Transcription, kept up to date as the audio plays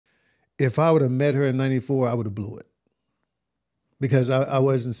if I would have met her in 94, I would have blew it. Because I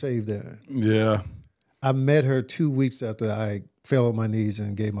wasn't saved then. Yeah. I met her 2 weeks after I fell on my knees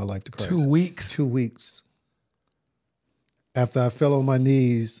and gave my life to Christ. 2 weeks? 2 weeks. After I fell on my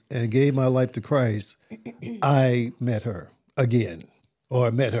knees and gave my life to Christ, I met her again. Or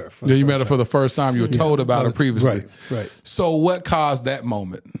I met her. Yeah, you met her for the first time. You were told about her previously. Right. So what caused that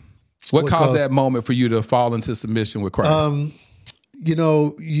moment? What caused that moment for you to fall into submission with Christ? You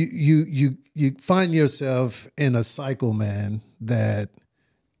know, you find yourself in a cycle, man, that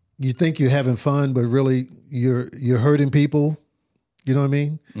you think you're having fun, but really you're hurting people. You know what I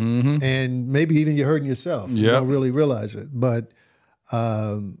mean? Mm-hmm. And maybe even you're hurting yourself. Yep. You don't really realize it. But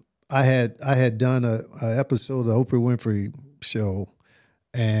I had done a episode of the Oprah Winfrey show,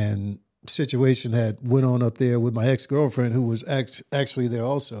 and situation had went on up there with my ex-girlfriend who was actually there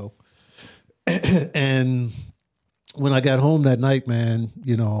also. And when I got home that night, man,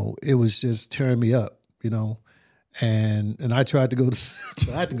 you know, it was just tearing me up, you know, and I tried to go to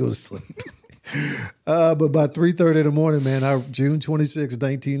sleep. But by 3:30 in the morning, man, June 26,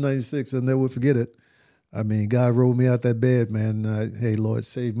 1996, I'll never forget it. I mean, God rolled me out that bed, man. Hey, Lord,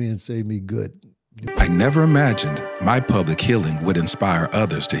 save me and save me good. I never imagined my public healing would inspire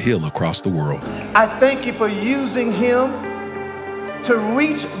others to heal across the world. I thank you for using him to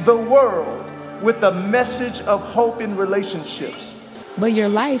reach the world with a message of hope in relationships. But your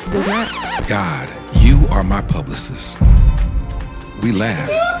life does not. God, you are my publicist. We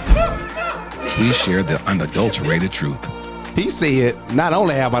laughed. We shared the unadulterated truth. He said, not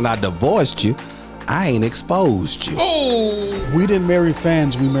only have I not divorced you, I ain't exposed you. Oh! We didn't marry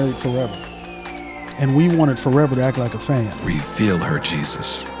fans, we married forever. And we wanted forever to act like a fan. Reveal her,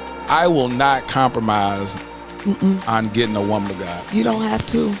 Jesus. I will not compromise on getting a woman of God. You don't have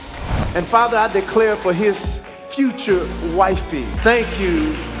to. And Father, I declare for his future wifey, thank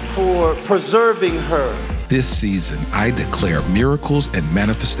you for preserving her. This season, I declare miracles and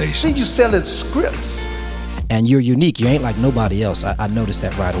manifestations. Then you selling scripts. And you're unique. You ain't like nobody else. I noticed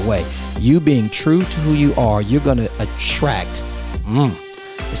that right away. You being true to who you are, you're going to attract.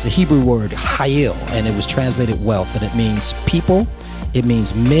 It's a Hebrew word, hayil, and it was translated wealth, and it means people, it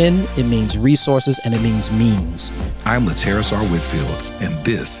means men, it means resources, and it means means. I'm Lateris R. Whitfield, and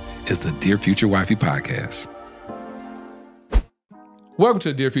this is the Dear Future Wifey podcast. Welcome to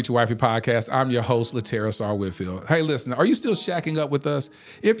the Dear Future Wifey podcast. I'm your host, Lateris R. Whitfield. Hey, listen, are you still shacking up with us?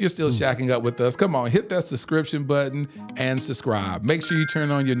 If you're still shacking up with us, come on, hit that subscription button and subscribe. Make sure you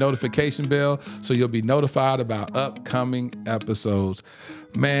turn on your notification bell so you'll be notified about upcoming episodes.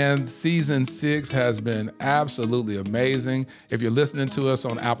 Man, season 6 has been absolutely amazing. If you're listening to us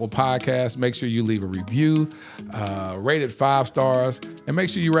on Apple Podcasts, make sure you leave a review, rate it 5 stars, and make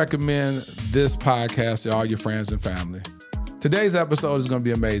sure you recommend this podcast to all your friends and family. Today's episode is going to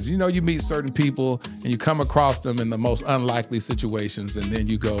be amazing. You know, you meet certain people and you come across them in the most unlikely situations, and then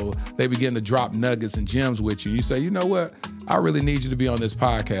they begin to drop nuggets and gems with you. You say, you know what? I really need you to be on this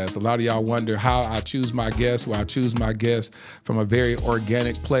podcast. A lot of y'all wonder how I choose my guests. Well, I choose my guests from a very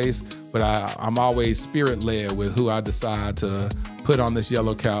organic place, but I'm always spirit-led with who I decide to put on this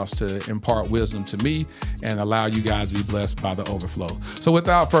yellow couch to impart wisdom to me and allow you guys to be blessed by the overflow. So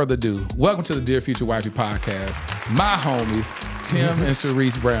without further ado, welcome to the Dear Future Wifey podcast. My homies, Tim and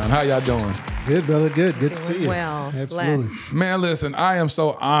Sherice Brown. How y'all doing? Good, brother. Good to see you. Well, absolutely. Blessed. Man, listen, I am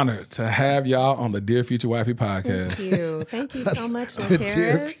so honored to have y'all on the Dear Future Wifey podcast. Thank you. Thank you so much, The Lateris.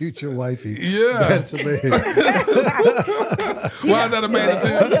 Dear Future Wifey. Yeah. That's amazing. Why is that amazing,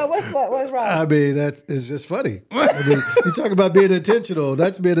 Tim? Yeah, what's wrong? I mean, it's just funny. I mean, you talk about being intentional.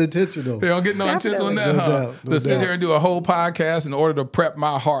 That's being intentional. They don't get no intention on that, No huh? doubt, no to sit doubt. here and do a whole podcast in order to prep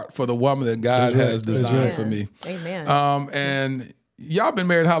my heart for the woman that God has designed for me. Amen. And y'all been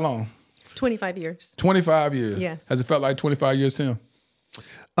married how long? 25 years. 25 years. Yes. Has it felt like 25 years, Tim?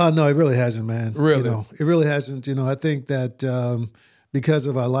 No, it really hasn't, man. Really? You know, it really hasn't. You know, I think that because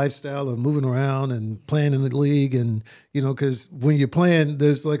of our lifestyle of moving around and playing in the league, and you know, because when you're playing,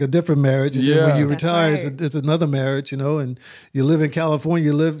 there's like a different marriage, and then when you That's retire, right. it's another marriage. You know, and you live in California,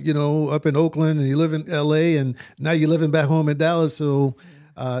 you live, you know, up in Oakland, and you live in L.A., and now you're living back home in Dallas. So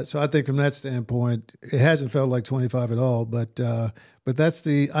I think from that standpoint, it hasn't felt like 25 at all, but that's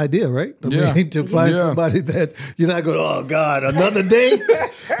the idea, right? I mean, to find somebody that you're not going, oh God, another day.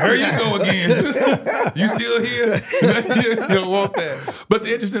 Here you go again. You still here? You don't want that. But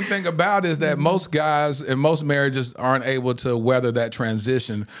the interesting thing about it is that most guys and most marriages aren't able to weather that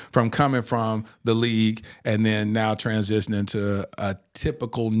transition from coming from the league and then now transitioning to a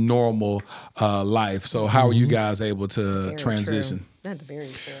typical normal life. So how are you guys able to transition? True. That's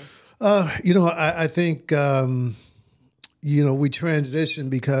very true. You know, I think we transitioned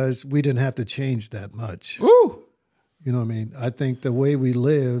because we didn't have to change that much. Woo! You know what I mean? I think the way we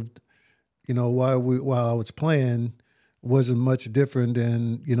lived, while I was playing wasn't much different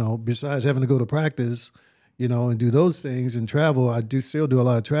than, besides having to go to practice, and do those things and travel. I still do a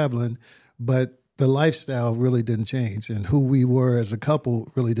lot of traveling, but the lifestyle really didn't change, and who we were as a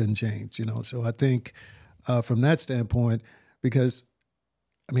couple really didn't change, So I think from that standpoint, because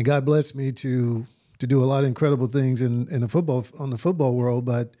God blessed me to do a lot of incredible things in the football world,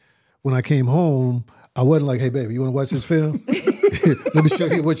 but when I came home, I wasn't like, hey, baby, you want to watch this film? Let me show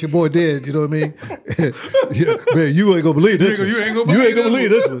you what your boy did. You know what I mean? Yeah, man, you ain't gonna believe this one. You ain't gonna believe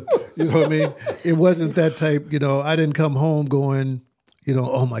this one. You know what I mean? It wasn't that type. I didn't come home going,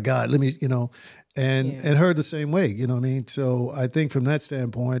 oh my God, let me, and her the same way. You know what I mean? So I think from that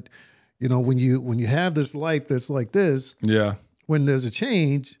standpoint, when you have this life that's like this, yeah. When there's a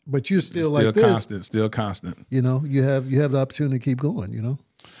change, but you're still like this, still constant. you have the opportunity to keep going.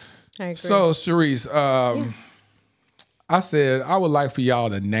 I agree. So, Sherice, I said I would like for y'all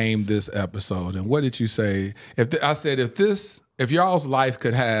to name this episode. And what did you say? If y'all's life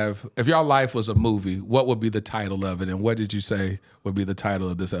was a movie, what would be the title of it? And what did you say would be the title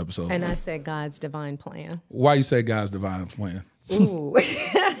of this episode? And I said God's divine plan. Why you say God's divine plan? Ooh.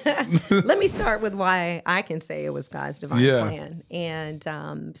 Let me start with why I can say it was God's divine plan. And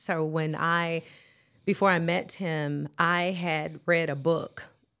so before I met Tim, I had read a book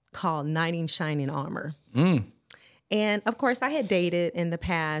called Knight in Shining Armor. And of course I had dated in the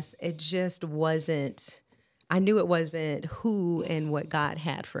past. It just wasn't, I knew it wasn't who and what God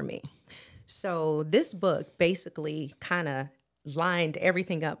had for me. So this book basically kind of lined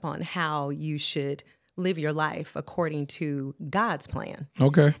everything up on how you should live your life according to God's plan.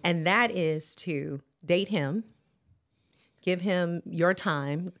 Okay. And that is to date him, give him your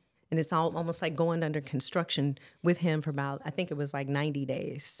time, and it's almost like going under construction with him for about, I think it was like 90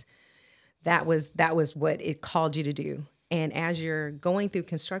 days. That was what it called you to do. And as you're going through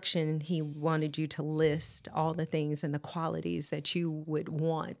construction, he wanted you to list all the things and the qualities that you would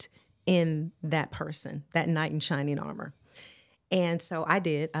want in that person, that knight in shining armor. And so I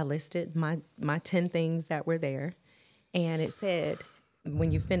did. I listed my 10 things that were there. And it said,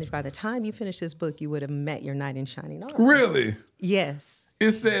 by the time you finish this book, you would have met your knight in shining armor. Really? Yes.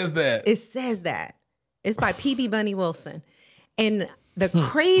 It says that. It says that. It's by P.B. Bunny Wilson. And the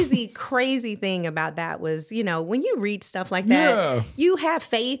crazy thing about that was, when you read stuff like that, you have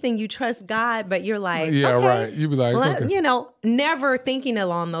faith and you trust God, but you're like, okay, right. You be like, okay. Never thinking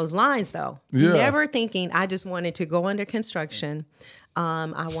along those lines though. Yeah. Never thinking. I just wanted to go under construction.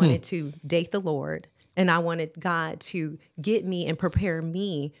 I wanted to date the Lord, and I wanted God to get me and prepare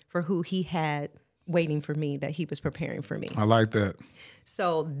me for who he had waiting for me, that he was preparing for me. I like that.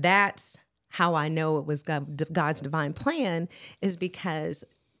 So that's how I know it was God's divine plan, is because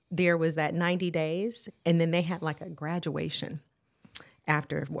there was that 90 days, and then they had like a graduation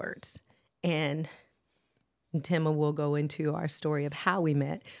afterwards. And Tim will go into our story of how we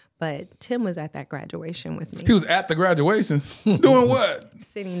met, but Tim was at that graduation with me. He was at the graduation? Doing what?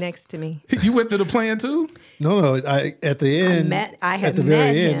 Sitting next to me. You went to the plan too? No. At the end, I had at the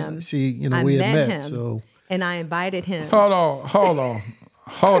met very him. end, we had met. Him, so, and I invited him. Hold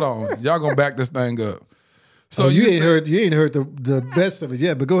on. Y'all gonna back this thing up. So you ain't heard the best of it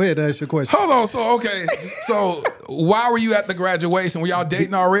yet, but go ahead and ask your question. Hold on. So why were you at the graduation? Were y'all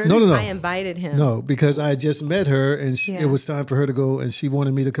dating already? No. I invited him. No, because I just met her, and it was time for her to go, and she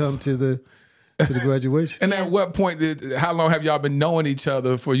wanted me to come to the graduation. And at what point how long have y'all been knowing each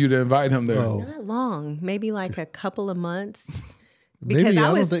other for you to invite him there? Oh. Not long, maybe like a couple of months. Because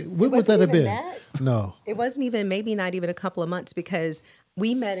what would that have been? No. It wasn't even, maybe not even a couple of months, because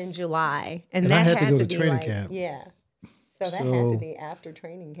we met in July, and that I had to go to be training like, camp. Yeah. So that had to be after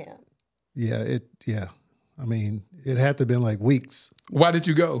training camp. Yeah. I mean, it had to have been like weeks. Why did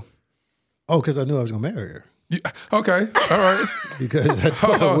you go? Oh, because I knew I was going to marry her. Okay. All right. Because that's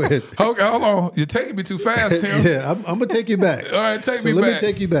why I went. Okay, hold on. You're taking me too fast, Tim. Yeah, I'm going to take you back. All right, take me back. Let me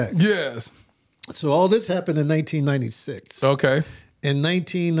take you back. Yes. So all this happened in 1996. Okay. In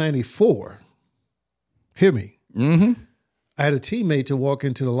 1994, hear me. Mm-hmm. I had a teammate to walk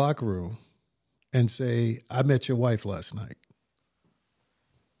into the locker room and say, I met your wife last night.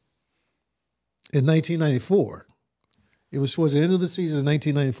 In 1994, it was towards the end of the season in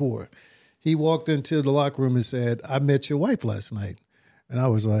 1994, he walked into the locker room and said, I met your wife last night. And I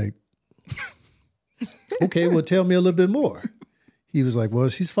was like, okay, well, tell me a little bit more. He was like, well,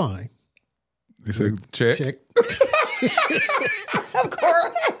 she's fine. He said, check. Check.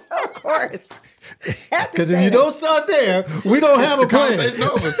 Of course. Because if you don't start there, we don't have a plan. Conversation's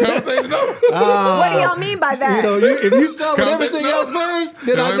over. Conversation's over. What do y'all mean by that? You know, if you start with everything else first,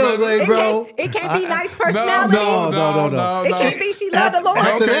 then I know, like, bro. It can't be nice personality. No. It can't be she loved the Lord.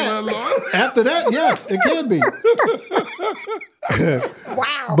 After that, yes, it can be.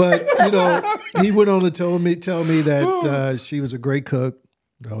 Wow. But he went on to tell me that she was a great cook.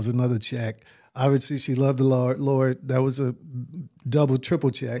 That was another check. Obviously, she loved the Lord. That was a double,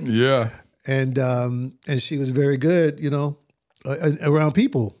 triple check. Yeah. And she was very good, around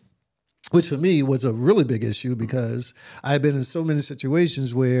people, which for me was a really big issue because I've been in so many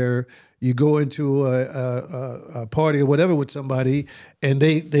situations where you go into a party or whatever with somebody and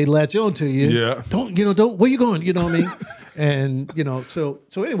they latch on to you. Yeah. Don't, where you going? You know what I mean? And, so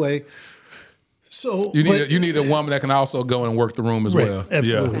anyway. So you need a woman that can also go and work the room as well.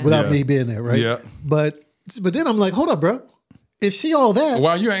 Absolutely. Yeah. Without me being there, right? Yeah. But then I'm like, hold up, bro. If she all that.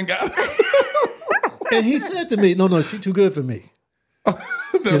 Well, you ain't got And he said to me, no, she too good for me.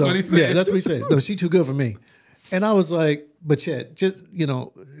 That's what he said. Yeah, that's what he says. No, she too good for me. And I was like, but Chet, just,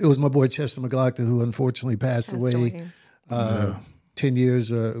 it was my boy Chester McLaughlin who unfortunately passed away 10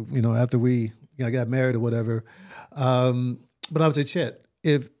 years, after I got married or whatever. But I was like, Chet,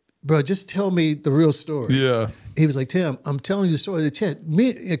 bro, just tell me the real story. Yeah. He was like, Tim, I'm telling you the story of Chet.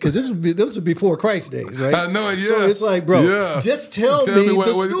 Because this was before Christ days, right? I know it, yeah. So it's like, bro, just tell me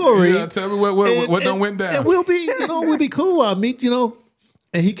the story. Yeah, tell me what done went down. And we'll be cool. I'll meet, And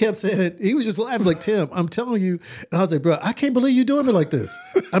he kept saying, he was just laughing like, Tim, I'm telling you. And I was like, bro, I can't believe you're doing me like this.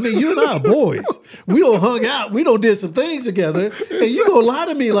 I mean, you and I are boys. We don't hung out. We don't did some things together. And you gonna lie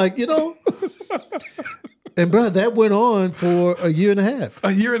to me like, And bro, that went on for a year and a half.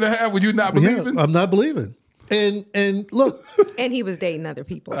 A year and a half? Were you not believing? Yeah, I'm not believing. And look. And he was dating other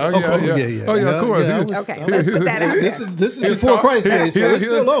people. Oh, yeah. Oh, yeah, of course. Okay, let's put that out there. This is before Christ days, so it's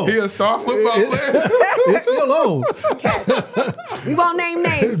still on. He a star football player. It's still on. We won't name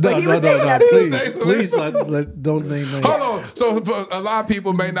names, but he was dating other people. Please, don't name names. Hold on. So a lot of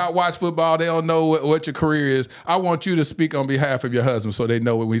people may not watch football. They don't know what your career is. I want you to speak on behalf of your husband so they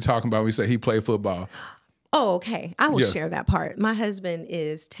know what we're talking about when we say he played football. Oh, okay. I will share that part. My husband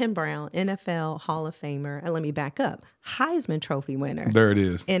is Tim Brown, NFL Hall of Famer. And let me back up. Heisman Trophy winner. There it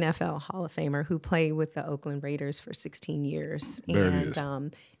is. NFL Hall of Famer who played with the Oakland Raiders for 16 years. There it is.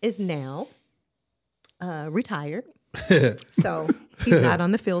 Is now retired. So he's not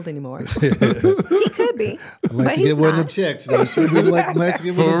on the field anymore. He could be. I'd like to get one of them checks, though. Should we nice to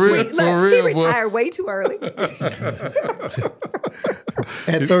get one of them checks? He retired way too early.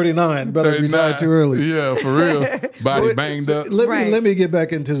 At 39, brother, retired too early. Yeah, for real. Body banged up. Let me get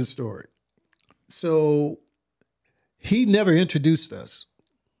back into the story. So he never introduced us,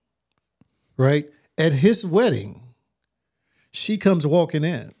 right? At his wedding, she comes walking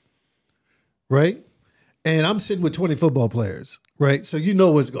in, right? And I'm sitting with 20 football players, right? So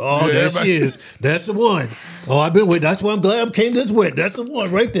what's going on. Oh, there she is. That's the one. Oh, I've been with. That's why I'm glad I came to this wedding. That's the one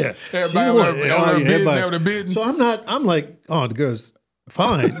right there. Everybody. So I'm like, oh, the girl's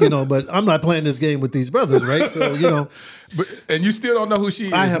fine, but I'm not playing this game with these brothers, right? So, and you still don't know who she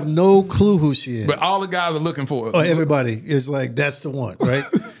is. I have no clue who she is. But all the guys are looking for her. Oh, everybody is like, that's the one, right?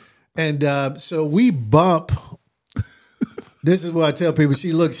 And so we bump. This is what I tell people. She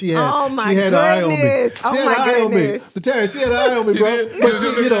had an eye on me. She had an eye on me. Terry, she had an eye on me, bro.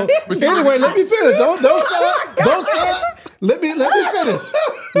 But anyway, let me finish. Don't stop. Let me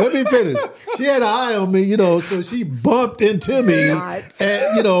finish. She had an eye on me, so she bumped into me.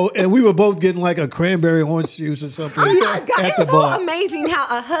 And we were both getting like a cranberry orange juice or something. Oh my God, it's so amazing how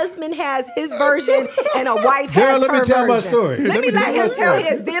a husband has his version and a wife has her version. Let me tell my story. Let me let him tell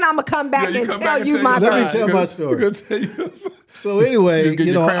his, then I'm going to come back and tell you my version. Let me tell my story. So anyway,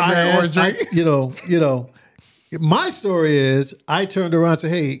 my story is I turned around and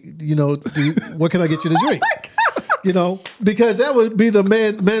said, hey, what can I get you to drink? Because that would be the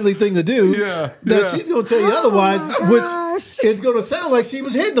manly thing to do. She's going to tell you otherwise, which is going to sound like she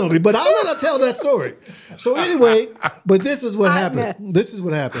was hitting on me. But I'll let her tell that story. So anyway, but this is what happened.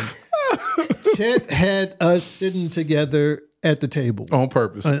 Chet had us sitting together at the table. On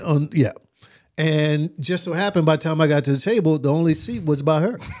purpose. And just so happened, by the time I got to the table, the only seat was by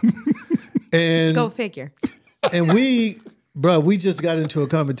her. And go figure. And we just got into a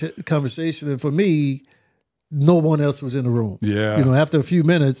conversation. And for me, no one else was in the room. Yeah. After a few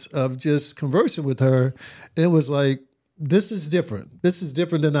minutes of just conversing with her, it was like, this is different. This is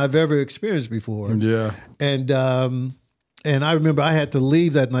different than I've ever experienced before. Yeah. And I remember I had to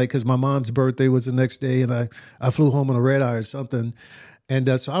leave that night because my mom's birthday was the next day, and I flew home on a red eye or something.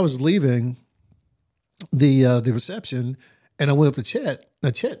 And so I was leaving the reception, and I went up to Chet, Now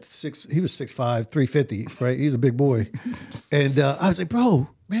Chet he was 6'5", 350, right? He's a big boy. And I was like, bro,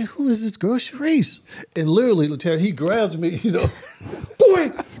 man, who is this girl, Sherice? And literally, he grabs me, boy,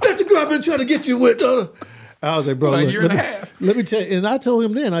 that's the girl I've been trying to get you with. I was like, bro, Like look, a year and a half. let me tell you. And I told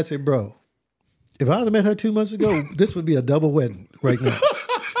him then, I said, bro, if I had met her 2 months ago, this would be a double wedding right now.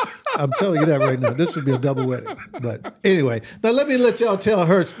 I'm telling you that right now. This would be a double wedding. But anyway, now let y'all tell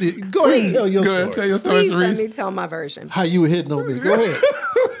her. Go ahead and tell your story. Go ahead and tell your story, Please let Sherice. me tell my version. How you were hitting on me. Go ahead.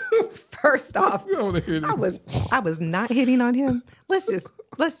 First off, I wanna hear this. I was not hitting on him. Let's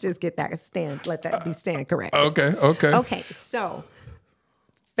just get that stand. Let that be stand correct. Okay. Okay. So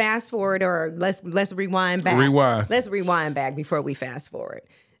fast forward, or let's rewind back. Let's rewind back before we fast forward.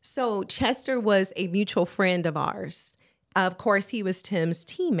 So Chester was a mutual friend of ours. Of course, he was Tim's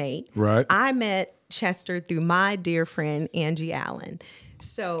teammate. Right. I met Chester through my dear friend Angie Allen.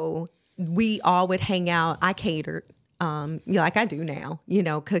 So we all would hang out. I catered. Like I do now,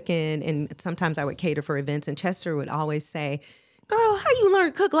 cooking, and sometimes I would cater for events, and Chester would always say, girl, how you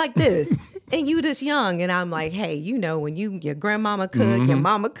learn to cook like this? And you this young. And I'm like, hey, when your grandmama cook, your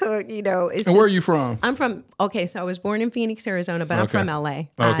mama cook, it's And where are you from? I'm from, so I was born in Phoenix, Arizona, but I'm from LA.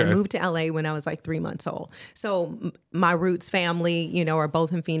 I moved to LA when I was like 3 months old. So my roots family, are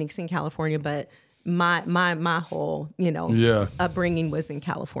both in Phoenix and California, but my whole, upbringing was in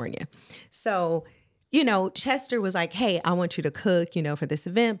California. So, Chester was like, hey, I want you to cook, for this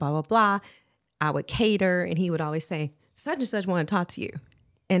event, blah, blah, blah. I would cater, and he would always say, such and such want to talk to you.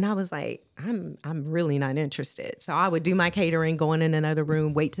 And I was like, I'm really not interested. So I would do my catering, go in another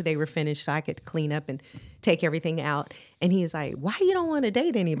room, wait till they were finished so I could clean up and take everything out. And he's like, why you don't want to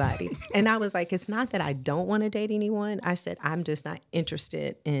date anybody? And I was like, it's not that I don't want to date anyone. I said, I'm just not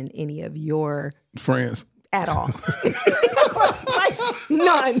interested in any of your friends at all. Like,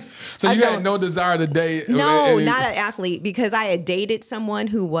 none. So you had no desire to date? No, not an athlete, because I had dated someone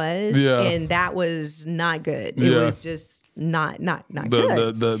who was, and that was not good. It was just not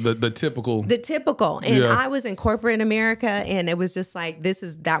good. The typical. The typical. And I was in corporate America, and it was just like,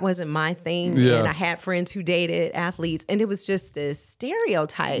 that wasn't my thing. And I had friends who dated athletes, and it was just this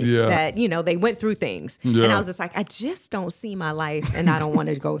stereotype that, they went through things. And I was just like, I just don't see my life, and I don't want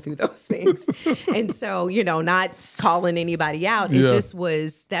to go through those things. And so, not calling anybody out. It just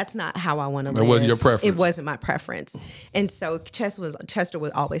was, that's not how I want to live. It wasn't your preference. It wasn't my preference. And so Chester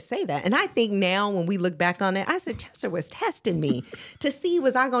would always say that. And I think now when we look back on it, I said, Chester was testing me to see,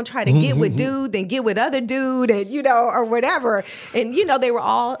 was I going to try to get with dude, then get with other dude, and, or whatever. And, they were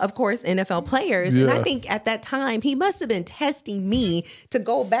all, of course, NFL players. And I think at that time, he must have been testing me to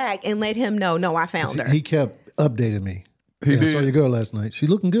go back and let him know, no, I found her. He kept updating me. He did. I saw your girl last night. She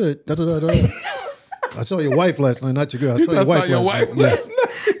looking good. Da, da, da, da. I saw your wife last night, not your girl. I saw your wife last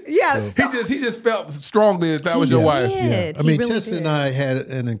night. Yeah. So, he just felt strongly that was your wife. Yeah. I mean, really Chester and I had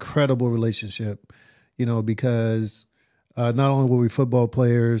an incredible relationship, because not only were we football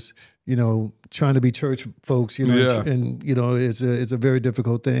players, trying to be church folks, and it's a very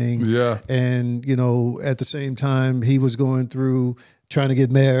difficult thing. Yeah. And, at the same time, he was going through trying to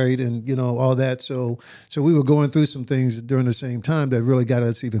get married and, all that. So we were going through some things during the same time that really got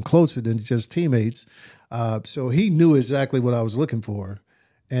us even closer than just teammates. So he knew exactly what I was looking for.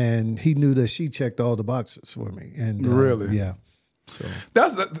 And he knew that she checked all the boxes for me. And really? Yeah. So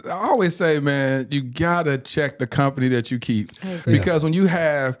I always say, man, you gotta check the company that you keep. Because when you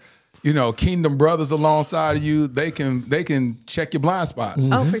have, Kingdom brothers alongside of you, they can check your blind spots.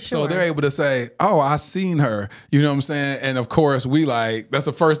 Oh, for sure. So they're able to say, oh, I seen her. You know what I'm saying? And of course, that's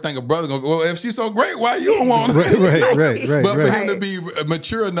the first thing a brother gonna go, well, if she's so great, why you don't want her? Right. But for him to be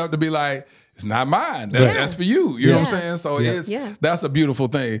mature enough to be like, it's not mine. That's for you. You know what I'm saying? So that's a beautiful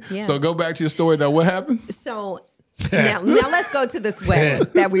thing. Yeah. So go back to your story now. What happened? So now let's go to this wedding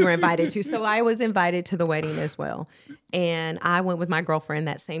that we were invited to. So I was invited to the wedding as well. And I went with my girlfriend,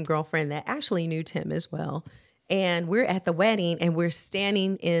 that same girlfriend that actually knew Tim as well. And we're at the wedding, and we're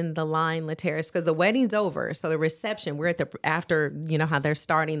standing in the line, Lateris, because the wedding's over. So the reception, we're at after, how they're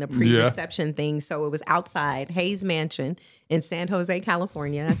starting the pre-reception thing. So it was outside Hayes Mansion in San Jose,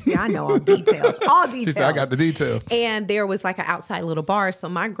 California. See, I know all details. She said, I got the details. And there was like an outside little bar. So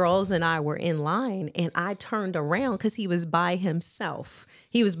my girls and I were in line, and I turned around because he was by himself.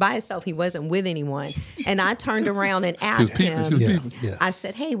 He was by himself. He wasn't with anyone. And I turned around and asked him, I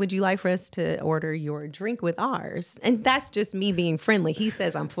said, hey, would you like for us to order your drink with ours? And that's just me being friendly. He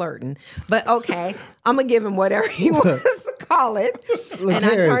says I'm flirting. But okay, I'm going to give him whatever he wants to call it. And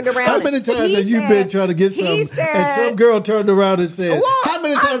I turned around. How many times have you been trying to get something and some girl turned around and said, how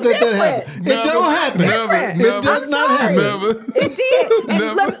many times did that happen? It don't happen. Never. It does not happen. Never. It did.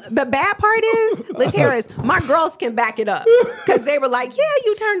 And look, the bad part is, Lateris, my girls can back it up because they were like, yeah,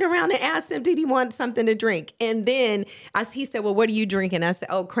 you turned around and asked him, did he want something to drink? And then he said, well, what are you drinking? I said,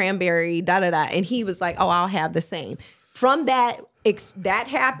 oh, cranberry, da-da-da. And he was like, oh, I'll have the same. From that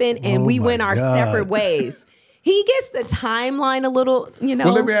happened, and we went our separate ways. He gets the timeline a little,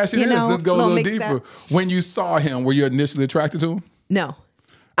 Well, let me ask you this. Let's go a little deeper. Up. When you saw him, were you initially attracted to him? No.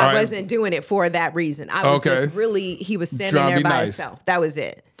 I wasn't doing it for that reason. I was just really, he was standing there by himself. That was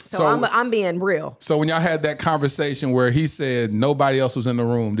it. So I'm being real. So when y'all had that conversation where he said nobody else was in the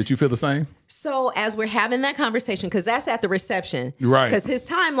room, did you feel the same? So as we're having that conversation, because that's at the reception. Right. Because his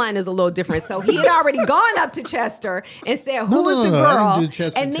timeline is a little different. So he had already gone up to Chester and said, who was the girl?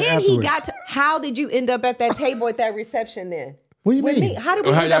 And then he got to, how did you end up at that table at that reception then? What do you mean? How did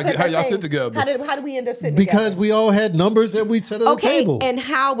we end up how y'all sit together? How did we end up sitting because together? we all had numbers that we set at the table. And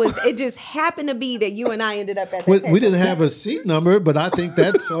how was it just happened to be that you and I ended up at that table? We didn't have a seat number, but I think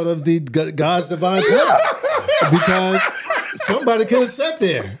that's sort of the God's divine plan. Because somebody could have sat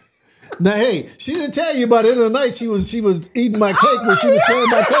there. Now, hey, she didn't tell you about it. The night she was eating my cake when she was sharing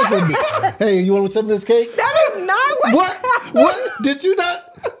my cake with me. Hey, you want some of this cake? That is not what? Did you not?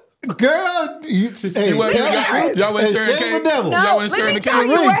 Girl, y'all wasn't sharing cake? No, let me tell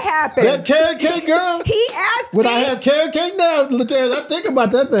you what happened. That carrot cake, girl? He asked me. Would I have carrot cake now? I think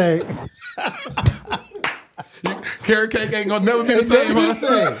about that thing. Carrot cake ain't gonna never be the same,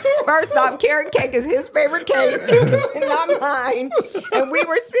 huh? First off, carrot cake is his favorite cake, not mine. And we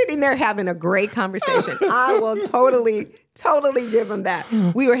were sitting there having a great conversation. I will totally give him that.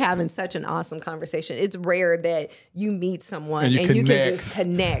 We were having such an awesome conversation. It's rare that you meet someone and you can just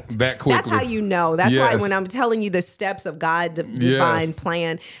connect that quickly. That's how you know. That's why when I'm telling you the steps of God's divine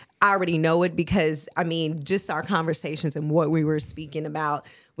plan, I already know it because, just our conversations and what we were speaking about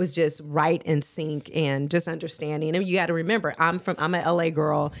was just right in sync and just understanding. And you got to remember, I'm an LA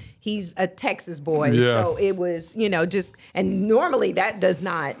girl. He's a Texas boy. Yeah. So it was, and normally that does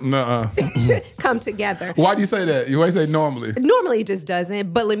not come together. Why do you say that? Why do you say normally? Normally it just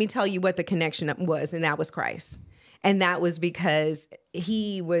doesn't. But let me tell you what the connection was, and that was Christ. And that was because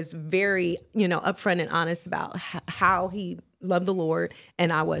he was very, upfront and honest about how he loved the Lord,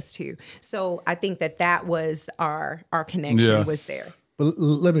 and I was too. So I think that was our connection was there. But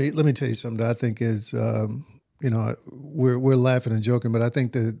let me tell you something that I think is, we're laughing and joking, but I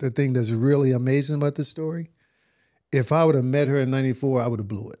think the thing that's really amazing about this story, if I would have met her in '94, I would have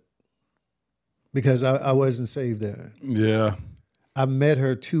blew it because I wasn't saved then. Yeah. I met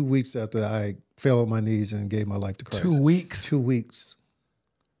her 2 weeks after I fell on my knees and gave my life to Christ. 2 weeks? 2 weeks.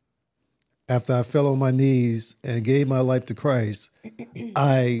 After I fell on my knees and gave my life to Christ,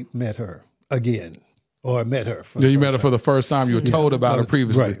 I met her again. Or I met her. You met her for the first time. You were told about her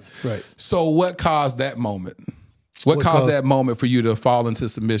previously. Right. So what caused that moment? What caused that moment for you to fall into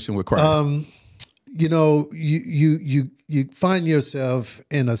submission with Christ? You find yourself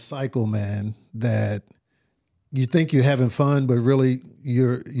in a cycle, man, that you think you're having fun, but really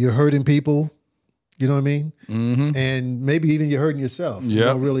you're hurting people. You know what I mean? Mm-hmm. And maybe even you're hurting yourself. You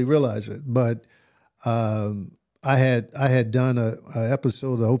don't really realize it. But I had done a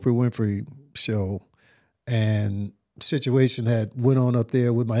episode of the Oprah Winfrey show, and situation had went on up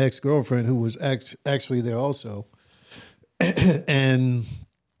there with my ex-girlfriend who was actually there also. And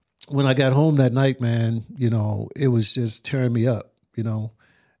when I got home that night, man, it was just tearing me up,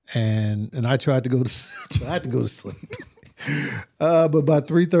 and I tried to go to sleep. But by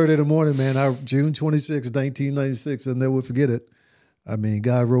 3:30 in the morning, man, June 26, 1996, I'll never forget it.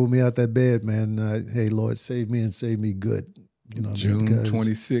 God rolled me out that bed, man. Hey, Lord, save me and save me good. June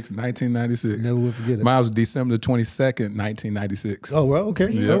 26, 1996. Never will forget it. Mine was December 22nd, 1996. Oh, well, okay.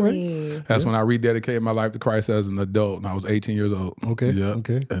 Yeah. All right. That's when I rededicated my life to Christ as an adult, and I was 18 years old. Okay. Yeah.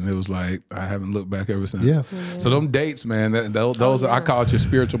 Okay. And it was like, I haven't looked back ever since. Yeah. So them dates, man, those I call it your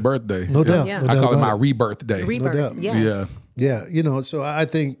spiritual birthday. No doubt. Yeah. No I doubt call it about my rebirth day. Rebirth. No doubt. Yes. Yeah. Yeah. So I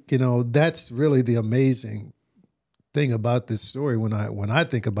think, that's really the amazing thing about this story when I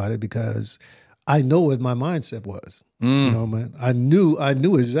think about it, because I know what my mindset was. Man. I knew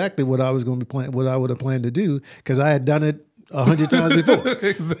exactly what I was going to be planning, what I would have planned to do, because I had done it 100 times before.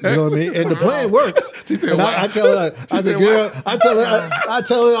 Exactly. You know what I mean? And the plan works. She said, and wow. I tell her, I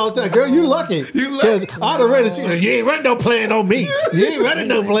tell her all the time, girl, you lucky. Because I'd already seen her. You ain't running no plan on me. You ain't running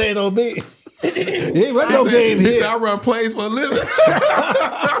no plan on me. You ain't running no game He here. said, I run plays for a living.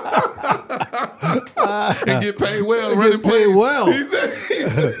 And get paid well running plays. Paid well. He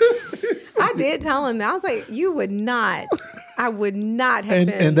said, I did tell him that. I was like, I would not have been.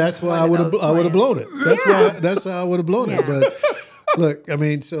 And that's why I would have blown it. That's how I would have blown it. Look, I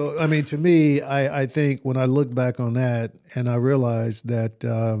mean, to me, I think when I look back on that and I realized that,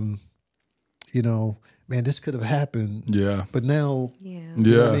 man, this could have happened. Yeah. But now, Yeah. you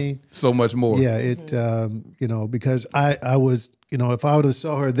know what I mean? So much more. Yeah, it, because I was, if I would have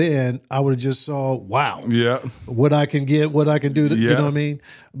saw her then, I would have just saw, wow, Yeah. what I can get, what I can do, you Yeah. know what I mean?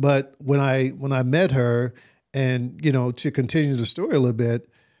 But when I met her and, to continue the story a little bit,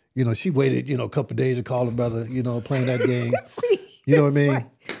 she waited, a couple of days to call her brother, playing that game. You know what I mean?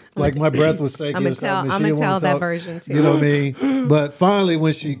 Like my breath was stinking. I'm gonna tell that version too. You know what I mean? But finally,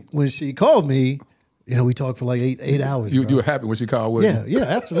 when she called me, we talked for like eight hours. You were happy when she called with you? Yeah,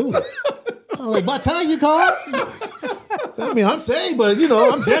 absolutely. I was like, by the time you called, I mean, I'm saved, but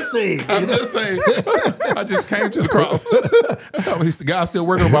I'm just saved. I'm just saying. I just came to the cross. The guy's still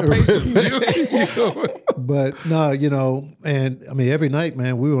working on my patience. But no, and I mean, every night,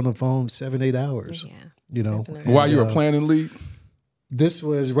 man, we were on the phone 7-8 hours. Yeah. While you were planning lead? This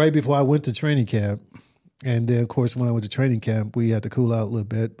was right before I went to training camp. And then, of course, when I went to training camp, we had to cool out a little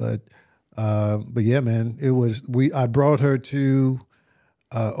bit. But yeah, man, I brought her to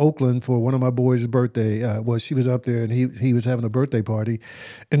Oakland for one of my boys' birthday. Well, she was up there and he was having a birthday party.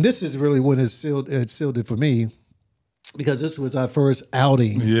 And this is really when it sealed it for me, because this was our first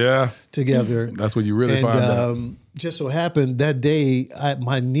outing together. That's what you really find out. Just so happened that day,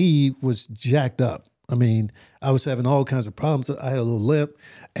 my knee was jacked up. I mean, I was having all kinds of problems. I had a little limp.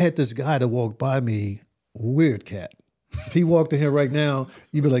 I had this guy that walked by me, weird cat. If he walked in here right now,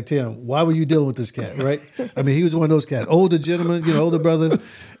 you'd be like, Tim, why were you dealing with this cat, right? I mean, he was one of those cats, older gentleman, older brother.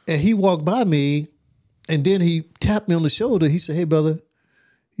 And he walked by me, and then he tapped me on the shoulder. He said, hey, brother.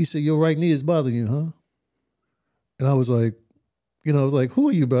 He said, your right knee is bothering you, huh? And I was like, who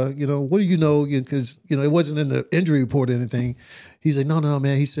are you, bro? What do you know? Because, it wasn't in the injury report or anything. He's like, no,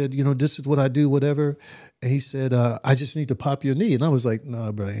 man. He said, this is what I do, whatever. And he said, I just need to pop your knee. And I was like,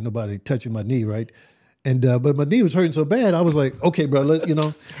 no, bro, ain't nobody touching my knee, right? And but my knee was hurting so bad, I was like, okay, bro,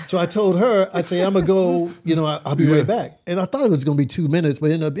 So I told her, I say, I'm going to go, I'll be right back. And I thought it was going to be 2 minutes,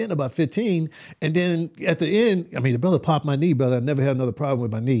 but it ended up being about 15. And then at the end, I mean, the brother popped my knee, brother. I never had another problem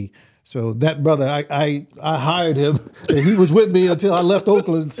with my knee. So that brother, I hired him, and he was with me until I left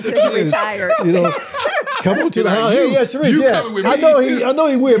Oakland 6 years. Retired. Come on to the house. Hey, yeah, Sherice, yeah. I know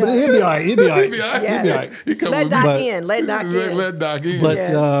he weird, but he'll be all right. He'll be all right. He'll be all right. Let Doc in. Let Doc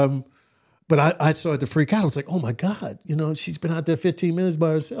in. But I started to freak out. I was like, oh my God, she's been out there 15 minutes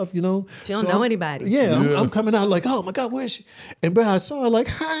by herself, She don't know anybody. Yeah, I'm coming out like, oh my God, where is she? And bro, I saw her like,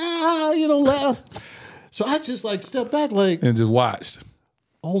 laugh. So I just like stepped back like. And just watched.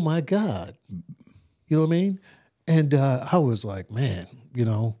 Oh my God. You know what I mean? And I was like, man,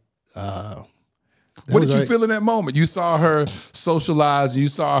 what did you feel in that moment? You saw her socialize. You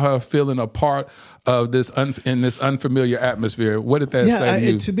saw her feeling a part of this in this unfamiliar atmosphere. What did that say to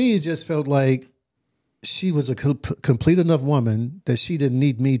you? To me, it just felt like she was a complete enough woman that she didn't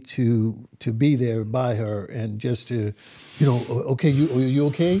need me to be there by her and just to, okay, you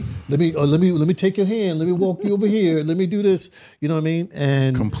okay? Let me take your hand. Let me walk you over here. Let me do this. You know what I mean?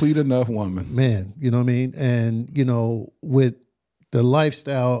 And complete enough woman, man. You know what I mean? And with the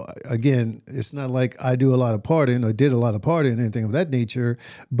lifestyle, again, it's not like I do a lot of partying or did a lot of partying, anything of that nature,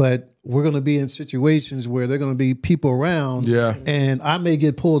 but we're going to be in situations where there are going to be people around, and I may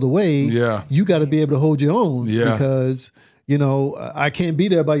get pulled away. Yeah. You got to be able to hold your own, because, I can't be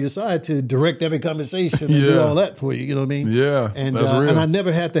there by your side to direct every conversation and do all that for you, you know what I mean? Yeah, and I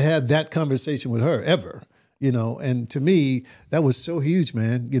never had to have that conversation with her, ever. And to me, that was so huge,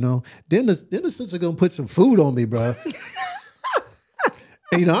 man. Then the sister going to put some food on me, bro.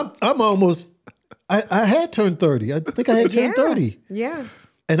 I'm almost, I had turned 30. I think I had turned 30. Yeah.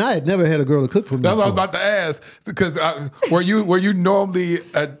 And I had never had a girl to cook for me. That's what I was about to ask. Because were you normally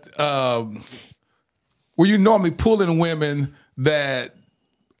pulling women that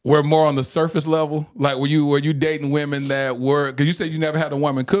were more on the surface level? Like were you dating women that were, because you said you never had a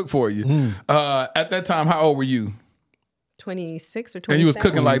woman cook for you. At that time, how old were you? 26 or 27. And you was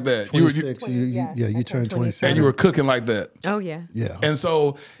cooking like that. 26. You turned 27. And you were cooking like that. Oh, yeah. Yeah. And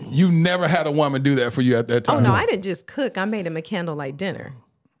so you never had a woman do that for you at that time? Oh, no, I didn't just cook. I made him a candlelight dinner.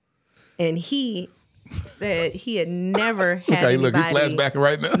 And he said he had never had anybody flashbacking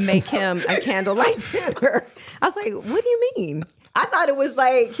right now. make him a candlelight dinner. I was like, what do you mean? I thought it was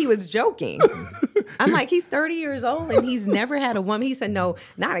like he was joking. I'm like, he's 30 years old and he's never had a woman. He said, no,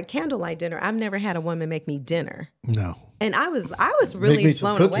 not a candlelight dinner. I've never had a woman make me dinner. No. And I was really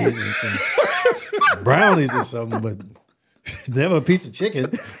blown away. And some brownies or something, but never a piece of chicken.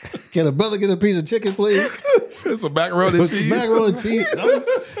 Can a brother get a piece of chicken, please? Some macaroni and cheese. Macaroni and cheese,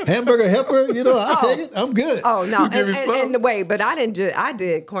 hamburger helper. I'll take it. I'm good. Oh no, give me some. and wait, but I didn't. I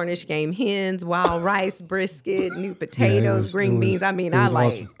did Cornish game hens, wild rice, brisket, new potatoes, green beans. I mean, I like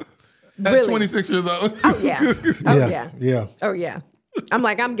awesome. At really 26 years old. Oh yeah. Oh Yeah. Oh yeah.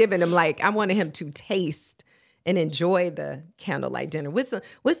 I'm giving him I wanted him to taste and enjoy the candlelight dinner with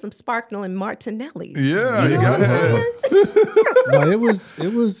some sparkling Martinellis. Yeah, you got it. No, it was.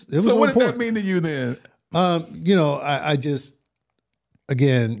 So what did that mean to you then? I just,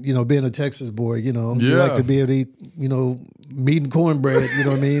 again, being a Texas boy, you like to be able to eat, meat and cornbread, you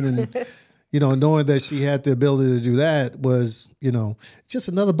know what I mean? And, knowing that she had the ability to do that was, just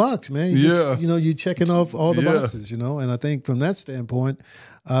another box, man. You checking off all the boxes, and I think from that standpoint,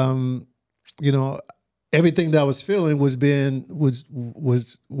 everything that I was feeling was being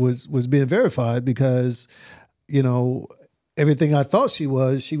verified because, everything I thought she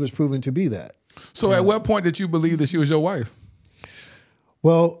was proven to be that. So at what point did you believe that she was your wife?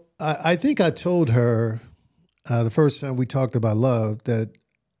 Well, I think I told her the first time we talked about love that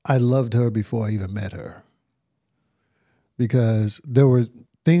I loved her before I even met her. Because there were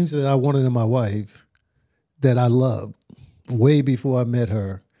things that I wanted in my wife that I loved way before I met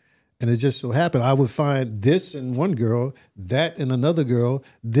her. And it just so happened I would find this in one girl, that in another girl,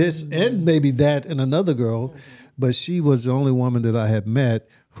 this and maybe that in another girl. But she was the only woman that I had met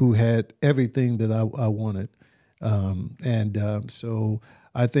who had everything that I wanted. So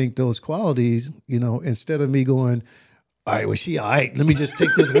I think those qualities, instead of me going, all right, well, she all right, let me just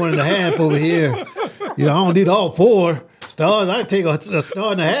take this 1.5 over here. I don't need all 4 stars. I take a 1.5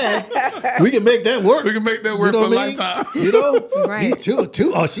 stars. We can make that work. We can make that work for a lifetime. Right. He's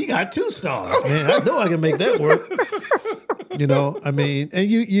two. Oh, she got 2 stars, man. I know I can make that work. And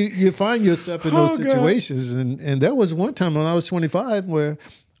you find yourself in those situations. And there was one time when I was 25 where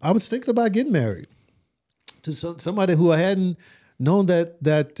I was thinking about getting married to somebody who I hadn't known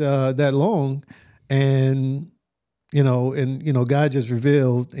that long. And, God just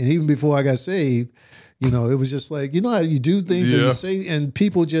revealed, and even before I got saved, it was just like, how you do things and you say, and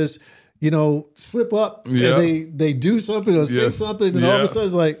people just, slip up and they do something or say something, and all of a sudden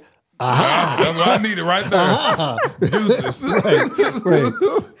it's like, aha. That's what I needed right there. Deuces. right.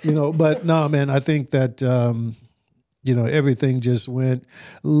 But no, man, I think that, everything just went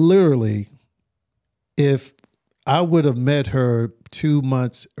literally. If I would have met her 2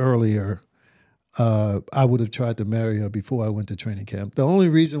 months earlier, I would have tried to marry her before I went to training camp. The only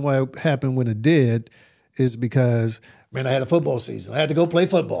reason why it happened when it did is because, man, I had a football season. I had to go play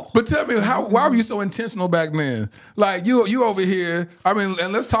football. But tell me, why were you so intentional back then? Like you over here,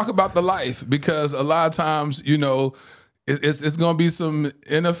 and let's talk about the life, because a lot of times, it's going to be some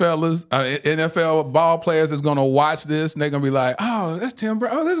NFL ball players that's going to watch this, and they're going to be like, oh, that's Tim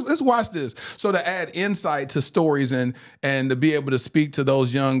Brown. Oh, let's watch this. So to add insight to stories and to be able to speak to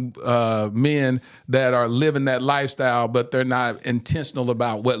those young men that are living that lifestyle, but they're not intentional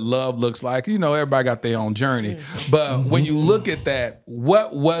about what love looks like. Everybody got their own journey. But when you look at that,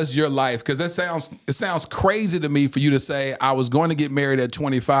 what was your life? Because it sounds crazy to me for you to say, I was going to get married at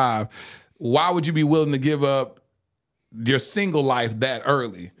 25. Why would you be willing to give up your single life that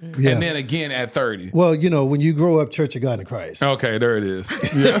early, and then again at 30? Well, when you grow up Church of God in Christ. Okay, there it is.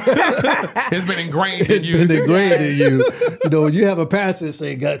 Yeah. It's been ingrained in you. It's been ingrained in you. When you have a pastor that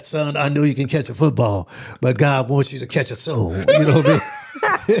say, God, son, I know you can catch a football, but God wants you to catch a soul. You know what I mean?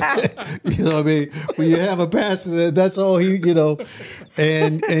 You know what I mean? When you have a pastor, that's all he,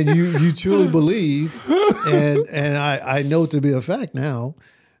 and you truly believe, and I know to be a fact now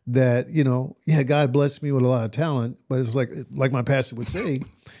that, God blessed me with a lot of talent, but it's like my pastor would say,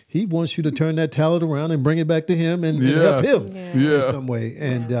 he wants you to turn that talent around and bring it back to him and help him in some way.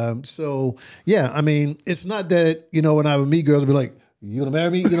 And it's not that, when I would meet girls, I'd be like, you gonna marry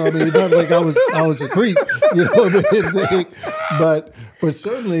me? It's not like I was a creep, But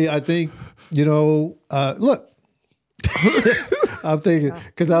certainly I think, look, I'm thinking,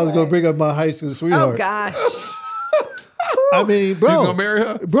 because I was going to bring up my high school sweetheart. Oh, gosh. Bro. You gonna marry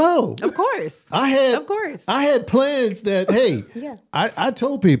her? Bro. Of course. I had plans that, hey, I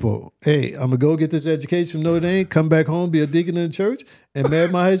told people, hey, I'm going to go get this education from Notre Dame, come back home, be a deacon in the church, and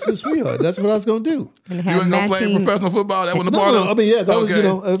marry my high school sweetheart. That's what I was going to do. You ain't going to play professional football? That wasn't a part of it? That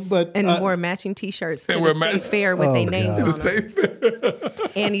was, but. And wore matching T-shirts to the state fair with their names on them.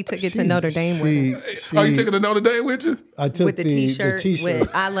 And he took it to Notre Dame with him. You took it to Notre Dame with you? I took with the T-shirt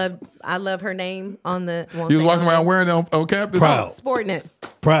with I love her name on the. You was walking around wearing it on campus? Proud. Sporting it.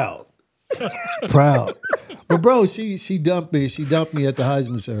 Proud. But bro, she dumped me. She dumped me at the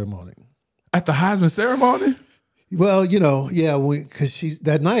Heisman ceremony. At the Heisman ceremony? Well, yeah, because she's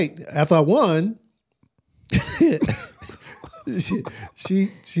that night after I won,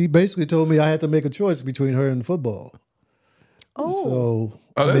 she basically told me I had to make a choice between her and football. Oh, So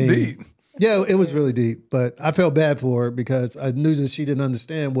that's deep. Yeah, it was really deep, but I felt bad for her because I knew that she didn't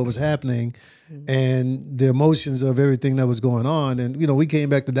understand what was happening and the emotions of everything that was going on. And we came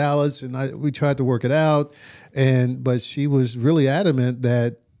back to Dallas and we tried to work it out, but she was really adamant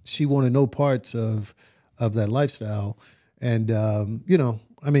that she wanted no parts of that lifestyle. And I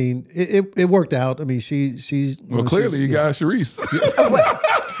mean, it worked out. I mean, she's well. Clearly, you got Sherice.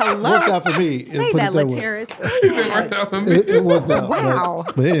 hello. Worked out for me. Say that, Lateris. It worked out for me. It worked out. Wow.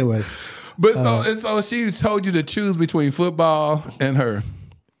 But anyway. But so she told you to choose between football and her.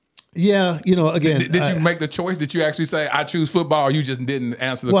 Yeah, again. Did you make the choice? Did you actually say I choose football, or you just didn't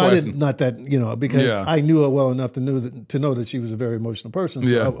answer the question? I didn't. Not that because I knew her well enough to know that she was a very emotional person.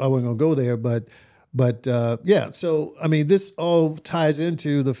 So I wasn't gonna go there. But yeah. So I mean, this all ties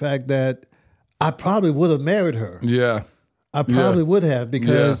into the fact that I probably would have married her. Yeah. I probably would have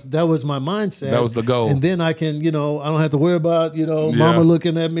because that was my mindset. That was the goal. And then I can, I don't have to worry about, mama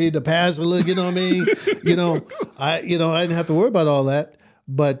looking at me, the pastor looking at me. I didn't have to worry about all that.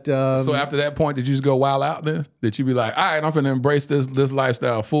 But so after that point, did you just go wild out then? Did you be like, all right, I'm going to embrace this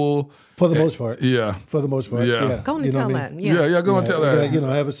lifestyle full? For the most part. Yeah. For the most part. Yeah. Go and tell that. Yeah, go and tell that.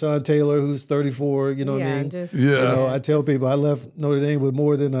 I have a son, Taylor, who's 34, what I mean? I tell people I left Notre Dame with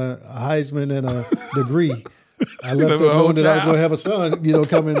more than a Heisman and a degree. I left there knowing that I was going to have a son,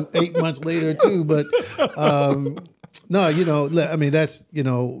 coming 8 months later too. But no, I mean, that's,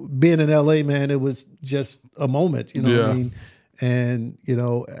 being in LA, man, it was just a moment, what I mean? And,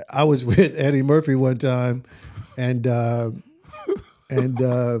 I was with Eddie Murphy one time and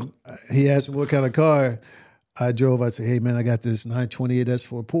he asked me what kind of car I drove. I said, hey man, I got this 928S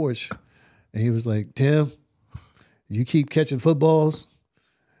for a Porsche. And he was like, Tim, you keep catching footballs.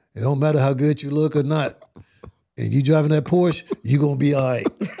 It don't matter how good you look or not. And you driving that Porsche, you're going to be all right.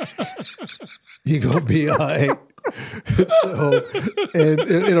 You're going to be all right. So, and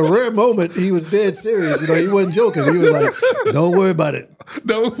in a rare moment, he was dead serious. He wasn't joking. He was like, don't worry about it.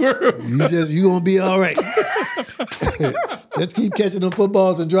 Don't worry. You're going to be all right. Just keep catching them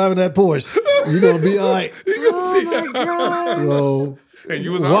footballs and driving that Porsche. You're going to be all right. Oh, my God. So... And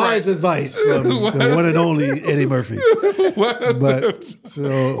you was wise advice from the one and only Eddie Murphy. But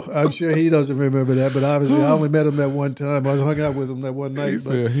so I'm sure he doesn't remember that. But obviously, I only met him that one time. I was hung out with him that one night.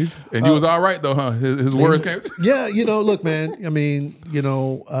 And you was all right though, huh? His words came. Yeah, look, man. I mean,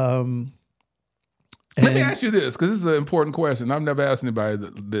 let me ask you this, because this is an important question. I've never asked anybody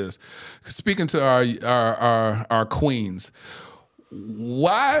this. Speaking to our queens,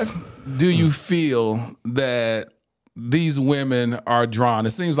 why do you feel that these women are drawn?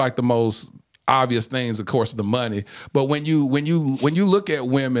 It seems like the most obvious things, of course, the money. But when you look at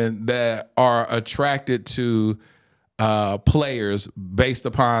women that are attracted to players based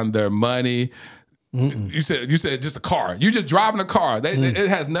upon their money, you said just a car. You just driving a car. It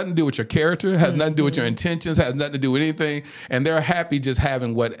has nothing to do with your character. It has nothing to do with your intentions. Has nothing to do with anything. And they're happy just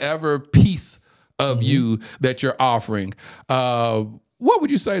having whatever piece of you that you're offering. What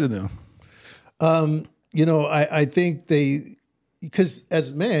would you say to them? I think because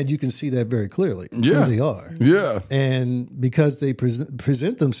as a man, you can see that very clearly who they are. Yeah. And because they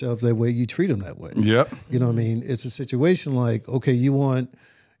present themselves that way, you treat them that way. Yep. You know what I mean? It's a situation like, okay, you want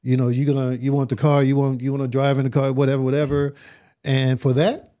the car, you want to drive in the car, whatever. And for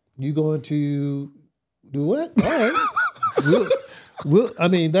that, you're going to do what? All right. I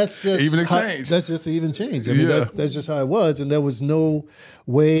mean, that's just even exchange. That's just even change. I mean, that's just how it was, and there was no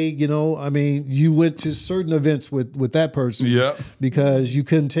way. I mean, you went to certain events with that person, because you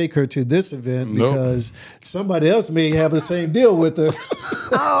couldn't take her to this event because somebody else may have the same deal with her.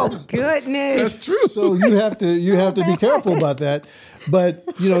 Oh goodness, that's true. So you have to be careful about that. But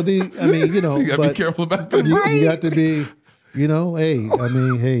so you got to be careful about that. You got to be.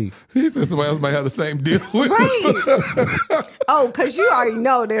 Hey. He said somebody else might have the same deal with right. Oh, because you already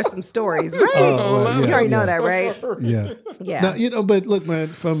know there's some stories, right? You already know that, right? Yeah. Now, but look, man,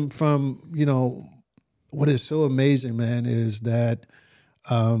 from what is so amazing, man, is that,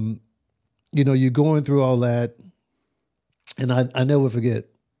 you're going through all that, and I never forget,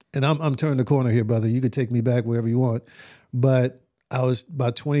 and I'm turning the corner here, brother. You could take me back wherever you want, but I was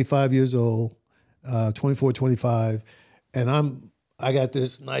about 25 years old, 24, 25. And I got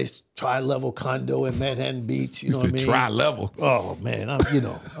this nice tri-level condo in Manhattan Beach. You know what I mean? Tri-level. Oh man, I'm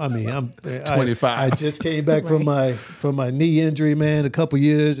 25. I just came back from my knee injury, man, a couple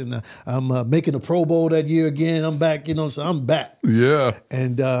years, and I'm making a Pro Bowl that year again. I'm back, so I'm back. Yeah.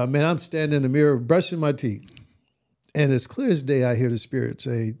 And man, I'm standing in the mirror brushing my teeth, And as clear as day, I hear the Spirit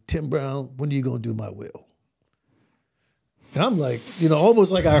say, Tim Brown, when are you going to do my will? And I'm like,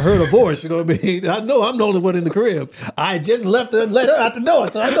 almost like I heard a voice, you know what I mean? I know I'm the only one in the crib. I just left her and let her out the door,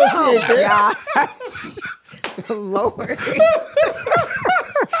 so I know she ain't there. Lord.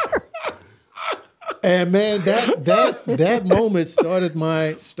 And man, that moment started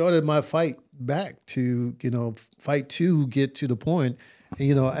my fight back to, fight to get to the point,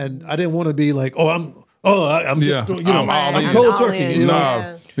 and I didn't want to be like, I'm just, I'm cold turkey,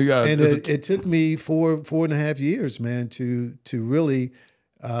 And it took me four and a half years, man, to really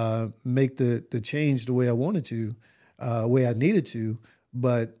make the change the way I wanted to, way I needed to.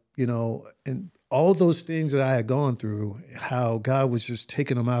 But, and all those things that I had gone through, how God was just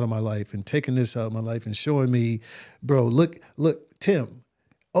taking them out of my life and taking this out of my life and showing me, bro, look, Tim,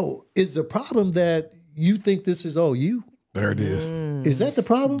 is the problem that you think this is all you? There it is. Is that the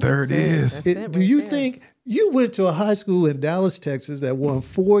problem? There it is. Do you think you went to a high school in Dallas, Texas that won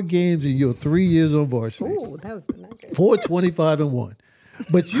 4 games in your 3 years on varsity? Ooh, that was not good. 425-1.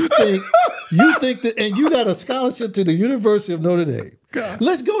 But you think that, and you got a scholarship to the University of Notre Dame. God.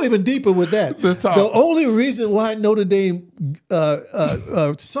 Let's go even deeper with that. Let's talk. The only reason why Notre Dame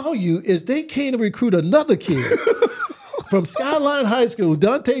saw you is they came to recruit another kid from Skyline High School,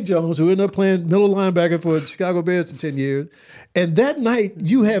 Dante Jones, who ended up playing middle linebacker for the Chicago Bears for 10 years. And that night,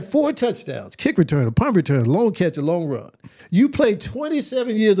 you had 4 touchdowns, kick return, a punt return, long catch, a long run. You played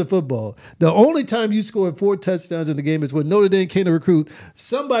 27 years of football. The only time you scored 4 touchdowns in the game is when Notre Dame came to recruit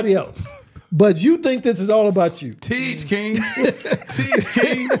somebody else. But you think this is all about you. Teach, King. Teach,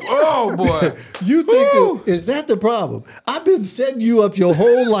 King. Oh, boy. You think is that the problem? I've been setting you up your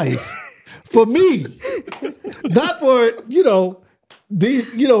whole life for me, not for, these,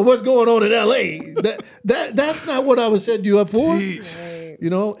 what's going on in LA. That's not what I was setting you up for. Teach. And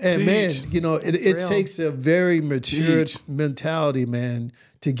Teach. man, it takes a very mature mentality, man,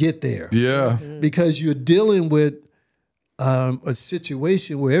 to get there. Yeah. Because you're dealing with a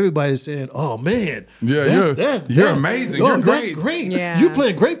situation where everybody's saying, "Oh man, you're amazing. You're great. That's great. Yeah. You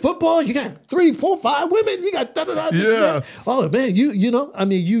playing great football. You got 3, 4, 5 women. You got da. Oh man,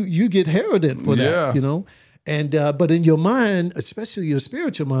 you get heralded for that. And but in your mind, especially your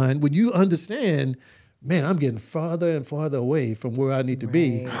spiritual mind, when you understand, man, I'm getting farther and farther away from where I need to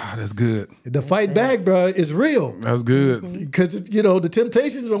be. Ah, that's good. The fight back, bro, is real. That's good. Because, the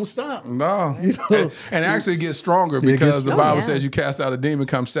temptations don't stop. No. And actually get stronger because the Bible says you cast out a demon,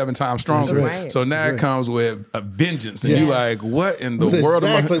 comes 7 times stronger. Right. So now it comes with a vengeance. And Yes. you're like, what in the world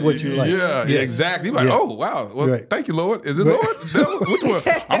am I? Exactly what you like. Yeah, Yes. exactly. You're like, oh, wow. Well, thank you, Lord. Is it Right. Lord? Devil? Which one?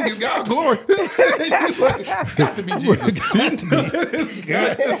 I'm going to give God glory. Got to be Jesus.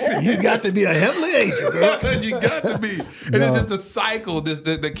 You got to be a heavenly angel, girl. You got to be. And it's just the cycle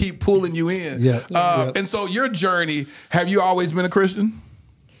that keep pulling you in. Yeah. And so your journey, have you always been a Christian?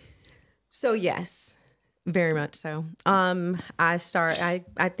 So yes, very much so. I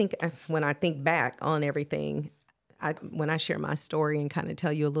think when I think back on everything, when I share my story and kind of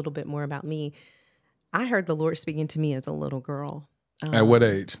tell you a little bit more about me, I heard the Lord speaking to me as a little girl. At what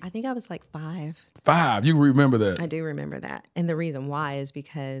age? I think I was like 5. 5. You remember that? I do remember that. And the reason why is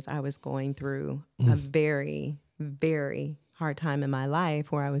because I was going through a very, very hard time in my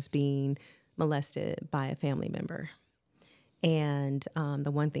life where I was being molested by a family member. And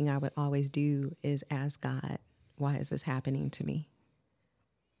the one thing I would always do is ask God, why is this happening to me?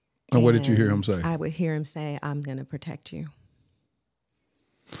 And what did you hear him say? I would hear him say, I'm going to protect you.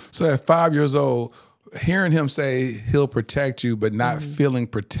 So at 5 years old, hearing him say he'll protect you, but not feeling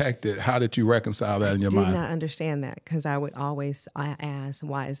protected, how did you reconcile that in your mind? I did not understand that because I ask,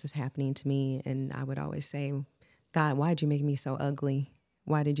 why is this happening to me? And I would always say, God, why did you make me so ugly?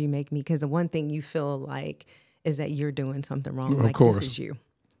 Why did you make me? Because the one thing you feel like is that you're doing something wrong. Of like course. This is you.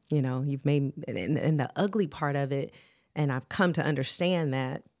 You've made, and the ugly part of it, and I've come to understand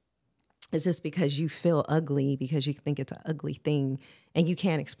that, it's just because you feel ugly because you think it's an ugly thing and you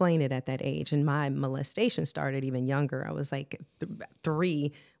can't explain it at that age. And my molestation started even younger. I was like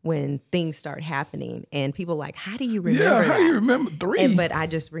 3 when things start happening. And people like, how do you remember that? How do you remember 3? But I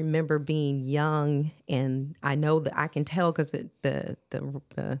just remember being young, and I know that I can tell because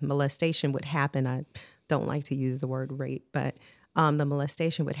the molestation would happen. I don't like to use the word rape, but the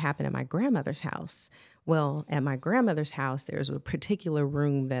molestation would happen at my grandmother's house. Well, at my grandmother's house, there's a particular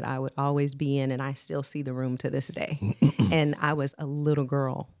room that I would always be in, and I still see the room to this day. And I was a little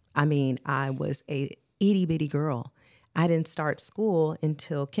girl. I mean, I was a itty bitty girl. I didn't start school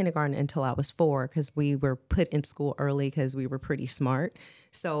until kindergarten until I was 4 because we were put in school early because we were pretty smart.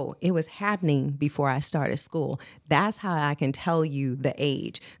 So it was happening before I started school. That's how I can tell you the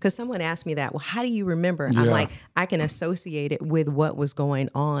age. Because someone asked me that, well, how do you remember? I'm like, I can associate it with what was going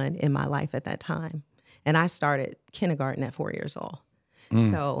on in my life at that time. And I started kindergarten at 4 years old.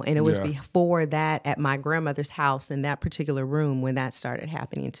 So, and it was before that at my grandmother's house in that particular room when that started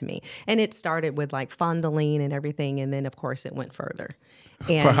happening to me. And it started with like fondling and everything. And then, of course, it went further.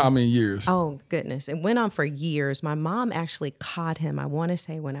 And, for how many years? Oh, goodness. It went on for years. My mom actually caught him, I want to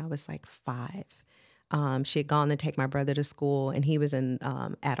say, when I was like 5. She had gone to take my brother to school, and he was in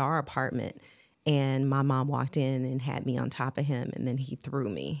at our apartment. And my mom walked in and had me on top of him, and then he threw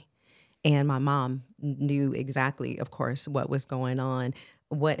me. And my mom knew exactly, of course, what was going on.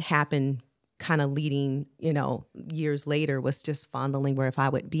 What happened kind of leading, years later was just fondling, where if I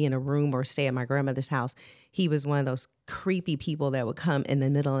would be in a room or stay at my grandmother's house, he was one of those creepy people that would come in the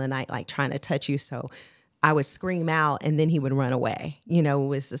middle of the night, like trying to touch you. So I would scream out and then he would run away. It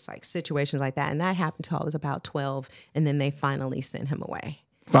was just like situations like that. And that happened till I was about 12. And then they finally sent him away.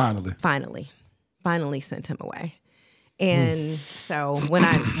 Finally sent him away. And so when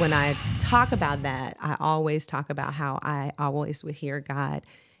I talk about that, I always talk about how I always would hear God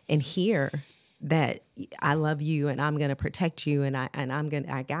and hear that I love you and I'm going to protect you and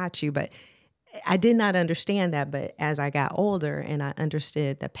I got you. But I did not understand that. But as I got older and I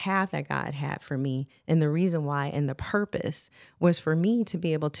understood the path that God had for me and the reason why and the purpose was for me to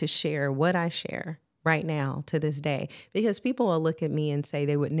be able to share what I share right now to this day, because people will look at me and say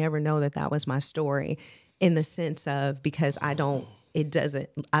they would never know that was my story. In the sense of, because I don't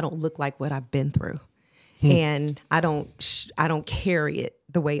look like what I've been through. And I don't carry it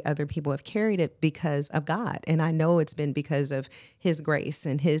the way other people have carried it because of God. And I know it's been because of his grace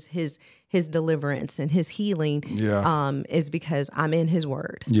and his deliverance and his healing is because I'm in his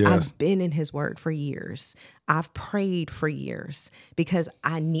word. I've been in his word for years. I've prayed for years because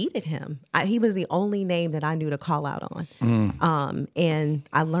I needed him. He was the only name that I knew to call out on. And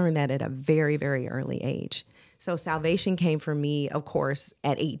I learned that at a very, very early age. So salvation came for me, of course,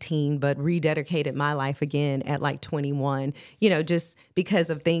 at 18, but rededicated my life again at like 21, just because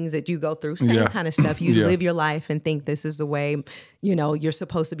of things that you go through, same kind of stuff. You live your life and think this is the way, you're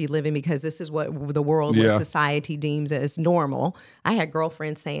supposed to be living because this is what the world, what society deems as normal. I had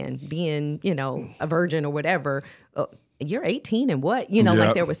girlfriends saying being, a virgin or whatever, you're 18 and what?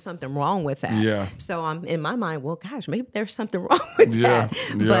 Like there was something wrong with that. So I'm in my mind, well, gosh, maybe there's something wrong with that.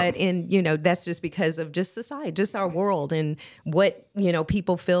 But that's just because of just society, just our world and what,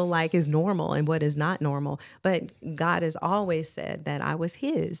 people feel like is normal and what is not normal. But God has always said that I was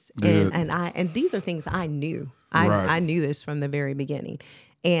his. And these are things I knew. I knew this from the very beginning.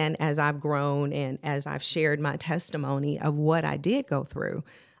 And as I've grown and as I've shared my testimony of what I did go through,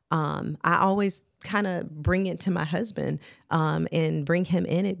 I always kind of bring it to my husband and bring him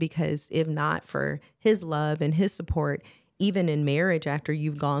in it, because if not for his love and his support, even in marriage, after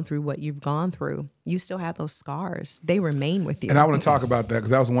you've gone through what you've gone through, you still have those scars. They remain with you. And I want to talk about that because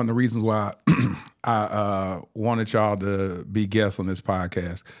that was one of the reasons why I wanted y'all to be guests on this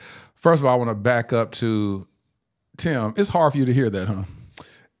podcast. First of all, I want to back up to Tim. It's hard for you to hear that, huh?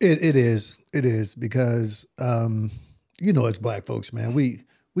 It is because, as Black folks, man,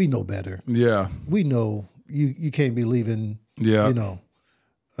 we know better. Yeah. We know you can't be leaving,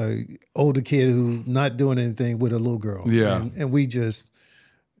 a older kid who not doing anything with a little girl. Yeah. And we just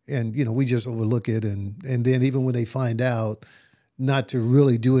overlook it. And then even when they find out, not to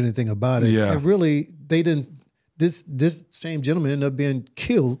really do anything about it. Yeah. And really, this same gentleman ended up being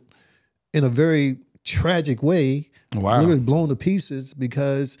killed in a very tragic way. Wow. Literally blown to pieces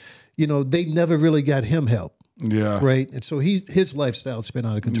because, they never really got him help. Yeah. Right. And so his lifestyle spent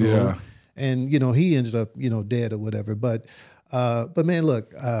out of control. Yeah. And, he ends up, dead or whatever. But man,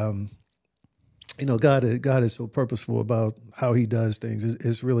 look, God is so purposeful about how he does things.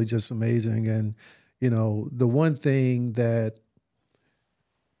 It's really just amazing. And, the one thing that,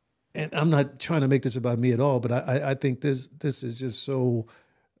 and I'm not trying to make this about me at all, but I think this is just so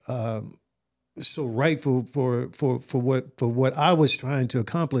rightful for what I was trying to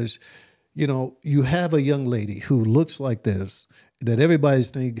accomplish. You have a young lady who looks like this, that everybody's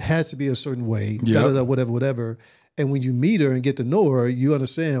think has to be a certain way, whatever. And when you meet her and get to know her, you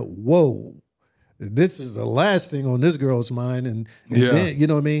understand, whoa, this is the last thing on this girl's mind. And then, you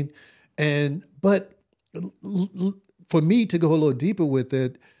know what I mean? But for me to go a little deeper with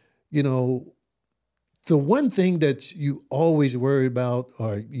it, the one thing that you always worry about,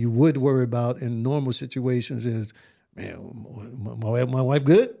 or you would worry about in normal situations, is man, my wife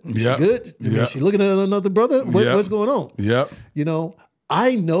good? Is Yep. she good? I mean, Yep. she looking at another brother? Yep. What's going on? Yep. You know,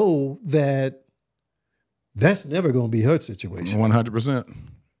 I know that that's never going to be her situation. 100%.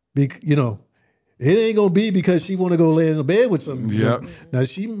 You know, it ain't going to be because she want to go lay in the bed with some. Yep. Now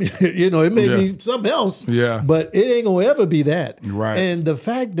she, you know, it may be something else. Yeah. But it ain't going to ever be that. Right. And the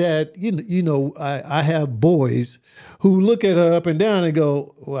fact that, you know, I have boys who look at her up and down and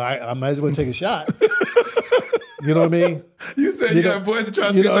go, well, I might as well take a shot. You know what I mean? You said you have boys that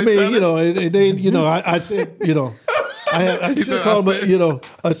try to you know what I mean? you You know, they, you know, I said, you know, I should call them, you know,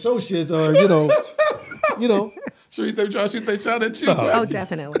 associates or, you know. Sure, they try to shoot they shot at you. Oh,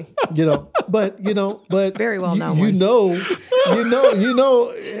 definitely. You know, but Very well known You ones.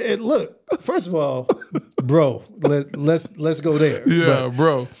 know. And look, first of all, bro, let's go there. Yeah,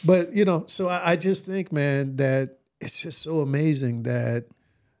 bro. But you know, so I just think, man, that it's just so amazing that,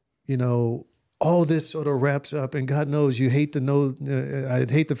 you know, all this sort of wraps up, and God knows you hate to know. I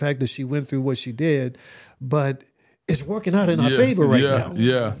hate the fact that she went through what she did, but it's working out in our favor right now.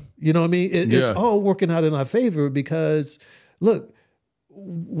 Yeah. You know what I mean? It's all working out in our favor because, look,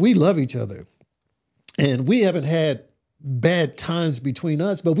 we love each other. And we haven't had bad times between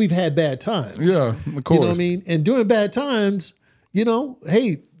us, but we've had bad times. Yeah, of course. You know what I mean? And during bad times, you know,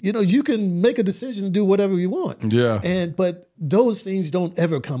 hey, you know, you can make a decision to do whatever you want. Yeah. But those things don't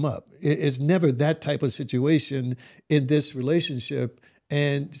ever come up. It's never that type of situation in this relationship.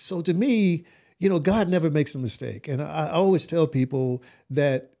 And so to me, you know, God never makes a mistake. And I always tell people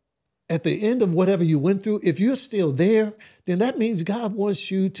that at the end of whatever you went through, if you're still there, then that means God wants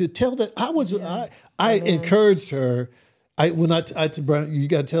you to tell that. I encouraged her. To Brown, you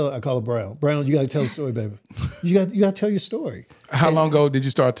got to tell. I call her Brown. Brown, you got to tell the story, baby. You got to tell your story. How long ago did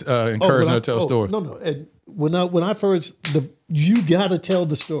you start encouraging her to tell a story? No. And when I first, you got to tell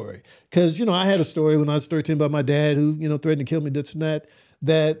the story, because you know I had a story when I was 13 about my dad who threatened to kill me, this and that.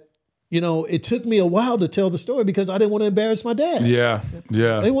 That it took me a while to tell the story because I didn't want to embarrass my dad. Yeah.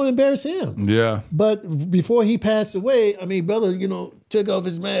 I didn't want to embarrass him. Yeah. But before he passed away, I mean, brother, took off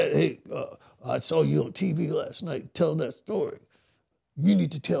his mask. Hey, I saw you on TV last night telling that story. You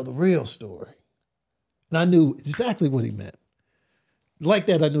need to tell the real story. And I knew exactly what he meant. Like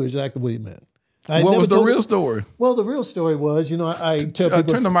that, I knew exactly what he meant. What was the real story? Well, the real story was, I tell people.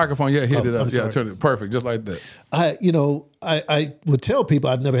 Turn the microphone. Yeah, hit it up. I'm sorry. Yeah, turn it. Perfect. Just like that. I would tell people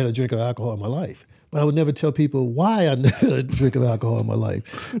I've never had a drink of alcohol in my life, but I would never tell people why I never had a drink of alcohol in my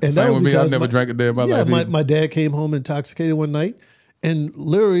life. And Same with me. I never drank a day in my life. Yeah, my dad came home intoxicated one night and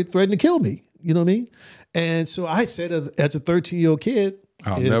literally threatened to kill me. You know what I mean? And so I said, as a 13-year-old kid,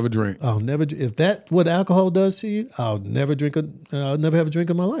 I'll never drink. If that's what alcohol does to you, I'll never have a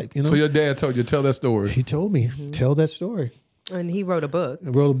drink in my life. So your dad told you to tell that story. He told me, tell that story. And he wrote a book. I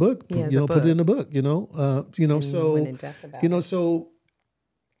wrote a book. He has a put it in the book. So went in depth about it.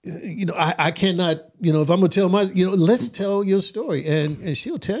 I cannot. If I'm gonna tell let's tell your story, and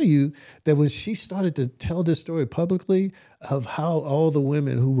she'll tell you that when she started to tell this story publicly of how all the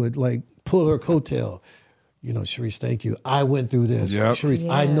women who would like pull her coattail. Sharice, thank you. I went through this. Yep. Sharice,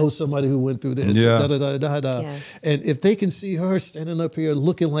 I know somebody who went through this. Yeah. Yes. And if they can see her standing up here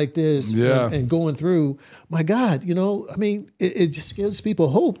looking like this and going through, my God, it just gives people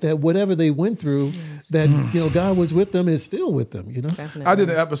hope that whatever they went through, that, God was with them, is still with them, Definitely. I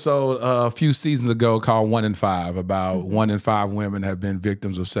did an episode a few seasons ago called 1 in 5 about 1 in 5 women have been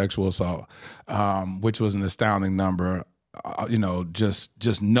victims of sexual assault, which was an astounding number.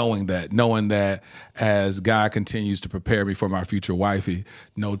 Just knowing that as God continues to prepare me for my future wifey,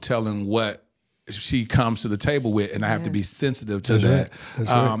 telling what she comes to the table with, and I have to be sensitive to that.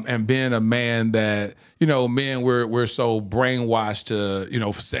 Right. And being a man that, men, we're so brainwashed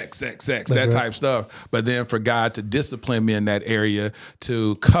to, sex, that type stuff. But then for God to discipline me in that area,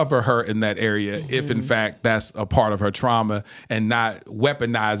 to cover her in that area, if in fact that's a part of her trauma, and not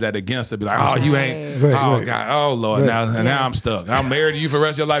weaponize that against her, be like, you ain't, God, oh Lord, now I'm stuck. I'm married to you for the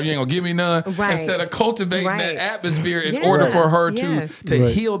rest of your life. You ain't gonna give me none. Right. Instead of cultivating that atmosphere in order for her to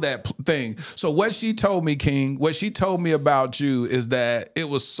heal that thing. So what she told me, King, what she told me about you is that it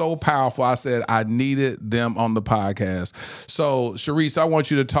was so powerful. I said I needed them on the podcast. So Sharice, I want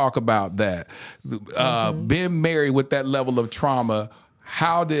you to talk about that. Being married with that level of trauma,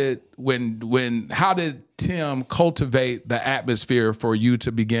 how did Tim cultivate the atmosphere for you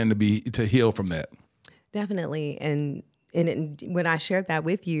to begin to heal from that? Definitely. And when I shared that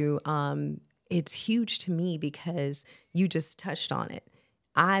with you, it's huge to me because you just touched on it.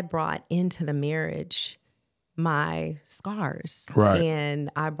 I brought into the marriage my scars. Right. And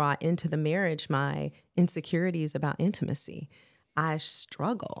I brought into the marriage my insecurities about intimacy. I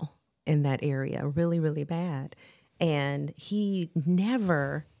struggle in that area really, really bad. And he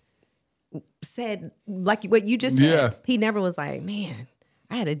never said, like what you just said, he never was like, man,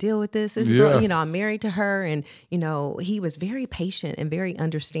 I had to deal with this girl, I'm married to her. And, he was very patient and very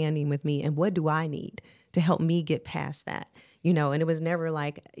understanding with me. And what do I need to help me get past that? And it was never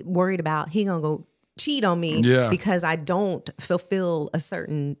like worried about he gonna go cheat on me because I don't fulfill a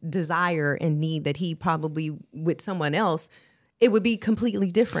certain desire and need that he probably with someone else, it would be completely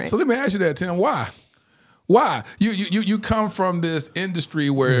different. So let me ask you that, Tim. Why? Why? You come from this industry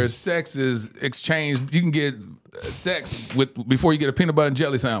where sex is exchanged. You can get sex before you get a peanut butter and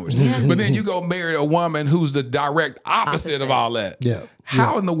jelly sandwich. But then you go marry a woman who's the direct opposite of all that. Yeah.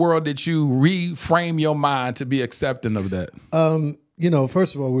 How in the world did you reframe your mind to be accepting of that?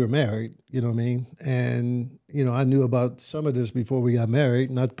 First of all, we were married, you know what I mean? And, I knew about some of this before we got married,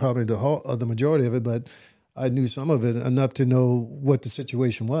 not probably the majority of it, but I knew some of it enough to know what the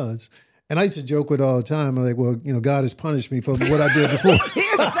situation was. And I used to joke with it all the time. I'm like, well, God has punished me for what I did before. He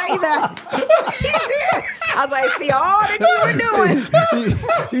didn't say that. He did. I was like, see all that you were doing.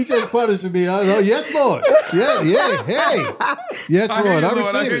 He just punished me. I know, yes, Lord. Yeah, hey. Yes, Lord. I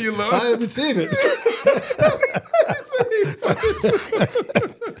receive it. I receive it.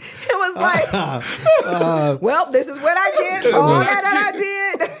 It was like, well, this is what I did. All that I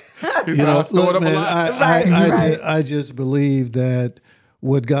did. Look, man, I just believe that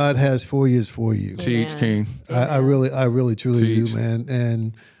what God has for you is for you. Teach, King. I really, truly do, man.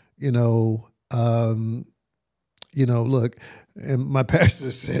 And look, and my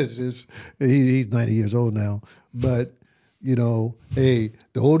pastor says this. He's 90 years old now, but hey,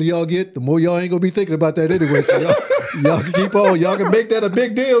 the older y'all get, the more y'all ain't gonna be thinking about that anyway. So y'all can keep on. Y'all can make that a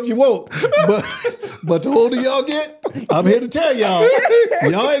big deal if you want, but the older y'all get, I'm here to tell y'all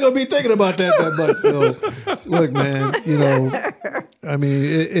ain't gonna be thinking about that much. So, look, man, I mean,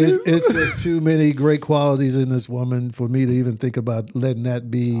 it's just too many great qualities in this woman for me to even think about letting that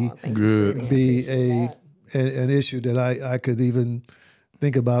be an issue that I could even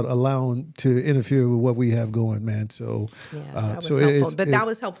think about allowing to interfere with what we have going, man. So, that was helpful. But that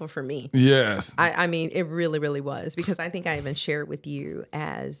was helpful for me. Yes. I mean, it really, really was, because I think I even shared with you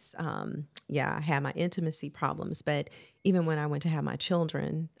as, I had my intimacy problems, but even when I went to have my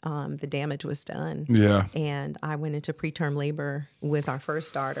children, the damage was done. Yeah. And I went into preterm labor with our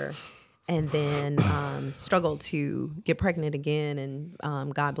first daughter, and then struggled to get pregnant again.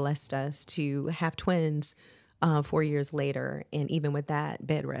 And God blessed us to have twins 4 years later. And even with that,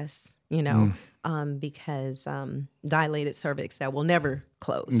 bed rest, because dilated cervix that will never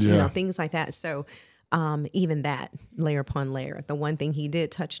close, things like that. So even that, layer upon layer. The one thing he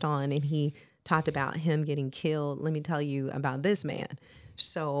did touched on, and he talked about him getting killed. Let me tell you about this man.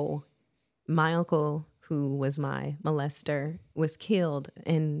 So my uncle, who was my molester, was killed,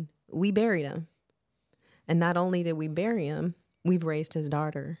 and we buried him. And not only did we bury him, we've raised his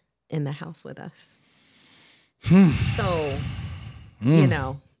daughter in the house with us. So,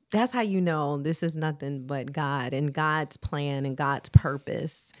 that's how this is nothing but God and God's plan and God's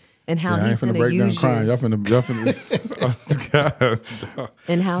purpose and how He's going to use you. Y'all finna God.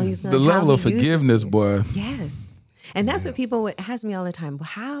 And how He's going to the level of forgiveness, boy. Yes. And that's what people would ask me all the time.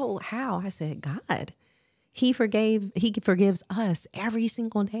 Well, how? I said, God. He forgives us every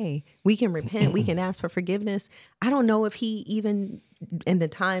single day. We can repent. We can ask for forgiveness. I don't know if he even, in the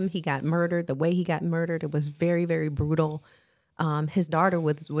time he got murdered, the way he got murdered, it was very, very brutal. His daughter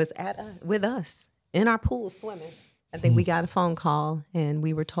was with us in our pool swimming. I think we got a phone call and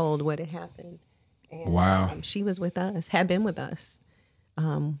we were told what had happened. And, wow. She was with us, had been with us.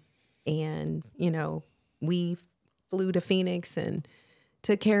 And, we flew to Phoenix and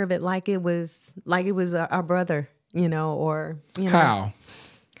took care of it like it was our brother, How?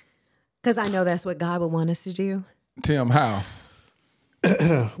 Because I know that's what God would want us to do. Tim, how?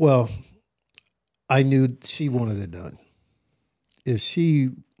 Well, I knew she wanted it done. If she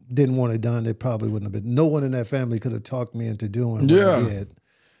didn't want it done, it probably wouldn't have been. No one in that family could have talked me into doing what I did.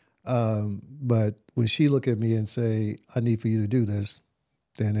 But when she looked at me and say, I need for you to do this,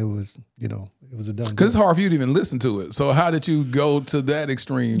 then it was, it was a done deal. Because it's hard for you to even listen to it. So how did you go to that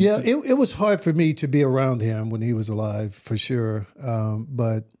extreme? Yeah, it was hard for me to be around him when he was alive, for sure.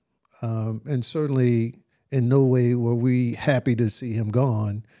 But certainly in no way were we happy to see him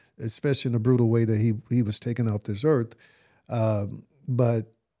gone, especially in the brutal way that he was taken off this earth. But,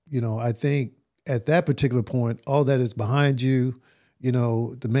 I think at that particular point, all that is behind you.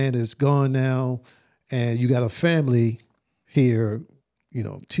 The man is gone now, and you got a family here,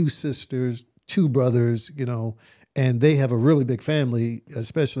 2 sisters, 2 brothers, and they have a really big family,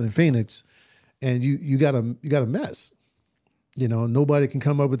 especially in Phoenix, and you got a mess. Nobody can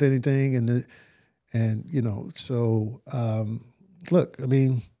come up with anything, And, so look, I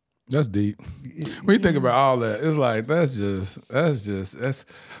mean, that's deep. When you think about all that, it's like, that's,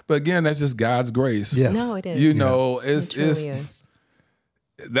 but again, that's just God's grace. Yeah. No, it is. It truly is.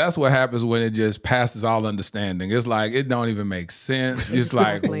 That's what happens when it just passes all understanding. It's like, it don't even make sense. It's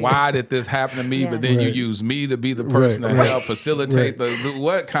Exactly. like, why did this happen to me? Yeah. But then you Right. use me to be the person to help facilitate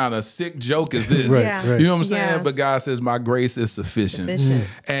what kind of sick joke is this? Right, Yeah. right. You know what I'm saying? Yeah. But God says, my grace is sufficient.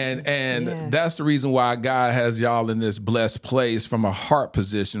 And Yes. that's the reason why God has y'all in this blessed place from a heart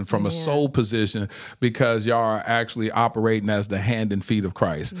position, from a soul position, because y'all are actually operating as the hand and feet of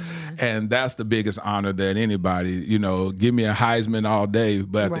Christ. And that's the biggest honor that anybody, give me a Heisman all day,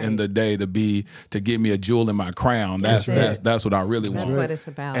 but at the end of the day, to give me a jewel in my crown. That's what I really want. That's what it's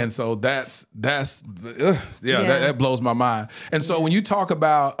about. And so that blows my mind. And so when you talk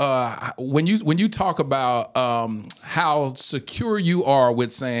about how secure you are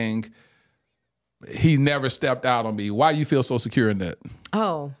with saying he never stepped out on me, why do you feel so secure in that?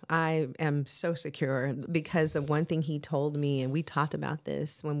 Oh, I am so secure because the one thing he told me, and we talked about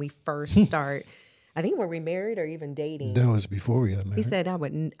this when we first start. I think were we married or even dating? That was before we got married.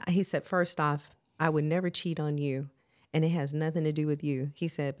 He said, first off, I would never cheat on you. And it has nothing to do with you. He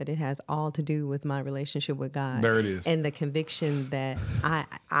said, but it has all to do with my relationship with God. There it is. And the conviction that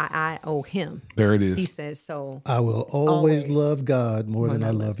I owe him. There it is. He says, so I will always love God more than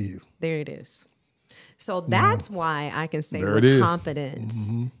I love you. there it is. So that's why I can say There with it is.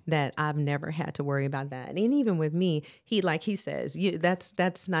 confidence that I've never had to worry about that. And even with me, he says,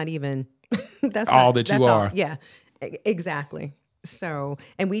 that's not even that's all not, that that's you all- are. Yeah, exactly. So,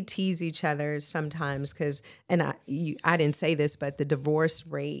 and we tease each other sometimes because, and I didn't say this, but the divorce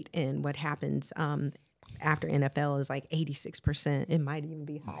rate and what happens after NFL is like 86%. It might even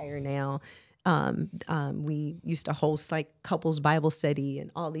be higher now. We used to host like couples Bible study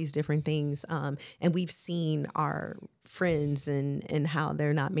and all these different things. And we've seen our friends and how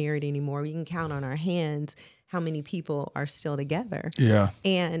they're not married anymore. We can count on our hands how many people are still together. Yeah.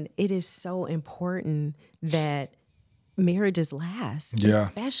 And it is so important that marriages last,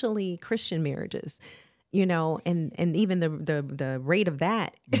 especially Christian marriages. And even the rate of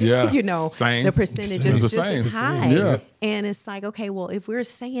that, Same. the percentage It's is the just same. as high. Yeah. And it's like, okay, well, if we're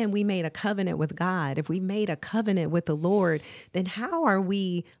saying we made a covenant with God, if we made a covenant with the Lord, then how are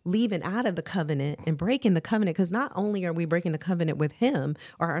we leaving out of the covenant and breaking the covenant? Because not only are we breaking the covenant with him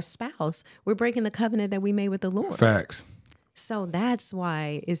or our spouse, we're breaking the covenant that we made with the Lord. Facts. So that's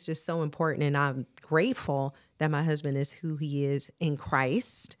why it's just so important. And I'm grateful that my husband is who he is in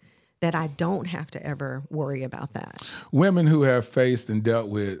Christ, that I don't have to ever worry about that. Women who have faced and dealt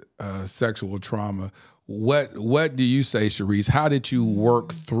with sexual trauma, what do you say, Sherice? How did you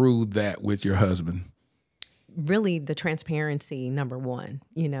work through that with your husband? Really, the transparency, number one.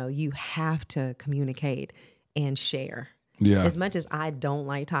 You have to communicate and share. Yeah. As much as I don't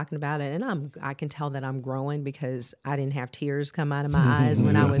like talking about it, and I can tell that I'm growing because I didn't have tears come out of my eyes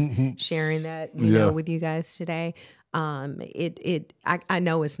when I was sharing that, with you guys today. I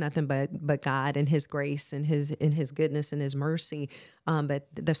know it's nothing but God and his grace and his goodness and his mercy. But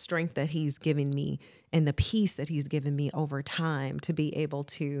the strength that he's given me and the peace that he's given me over time to be able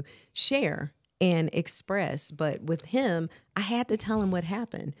to share and express. But with him, I had to tell him what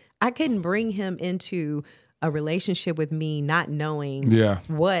happened. I couldn't bring him into a relationship with me not knowing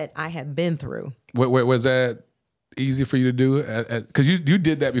what I had been through. What was that easy for you to do? Because you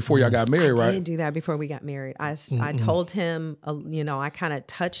did that before y'all got married, right? I did do that before we got married. I told him, I kind of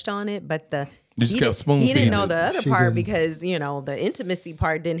touched on it, but you just kept spoon he didn't feeding know it. the other She part didn't. because, the intimacy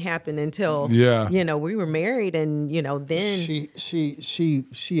part didn't happen until, we were married and, then.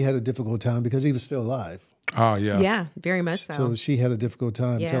 She had a difficult time because he was still alive. Oh, yeah. Yeah, very much so. So she had a difficult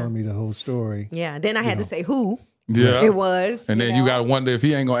time telling me the whole story. Yeah, then I had to say who Yeah. it was. And then you got to wonder if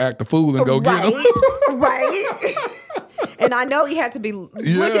he ain't going to act the fool and go get him. Right. And I know he had to be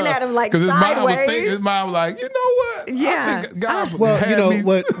looking at him like sideways. His mind was like, you know what? Yeah. I think God Well, had me.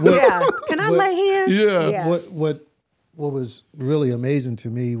 what Yeah. Can I lay hands? Yeah. what was really amazing to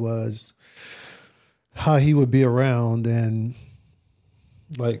me was how he would be around and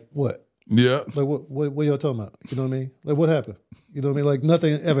like what? Yeah. Like what y'all talking about? You know what I mean? Like what happened? You know what I mean? Like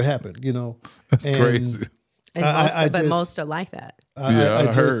nothing ever happened, That's crazy. And most are like that.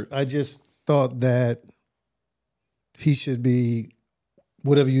 I just thought that he should be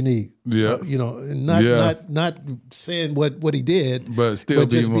whatever you need. Yeah. And not saying what he did, But still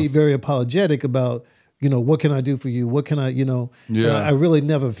just be very apologetic about, what can I do for you? What can I, And I really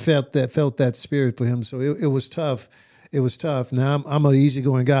never felt that spirit for him. So it was tough. It was tough. Now I'm an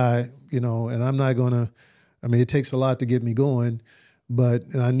easygoing guy, and I'm not gonna. I mean, it takes a lot to get me going, but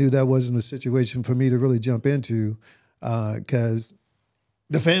I knew that wasn't a situation for me to really jump into because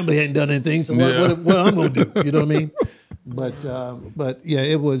the family hadn't done anything. So what I'm going to do? You know what I mean? But yeah,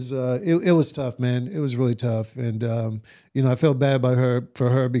 it was tough, man. It was really tough, and I felt bad for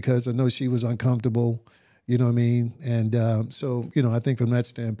her because I know she was uncomfortable. You know what I mean? And so I think from that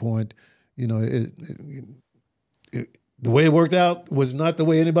standpoint, the way it worked out was not the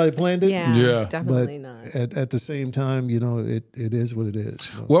way anybody planned it. Yeah. Definitely but not. At the same time, it is what it is.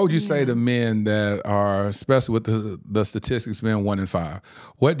 What would you say to men that are, especially with the statistics being 1 in 5,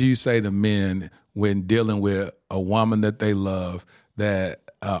 what do you say to men when dealing with a woman that they love that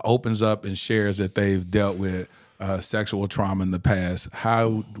opens up and shares that they've dealt with sexual trauma in the past?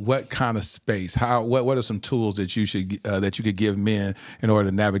 What kind of space? What are some tools that you could give men in order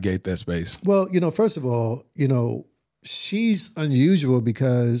to navigate that space? Well, first of all, she's unusual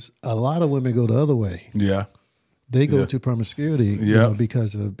because a lot of women go the other way. Yeah. They go to promiscuity,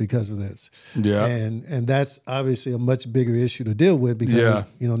 because of this. Yeah. And that's obviously a much bigger issue to deal with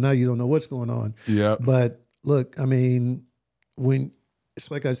because, now you don't know what's going on. Yeah. But look, I mean,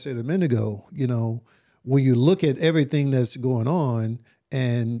 it's like I said a minute ago, when you look at everything that's going on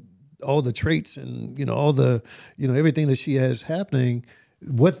and all the traits and, all the, everything that she has happening,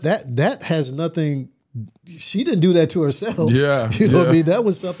 what that has nothing. She didn't do that to herself. Yeah. You know what I mean? That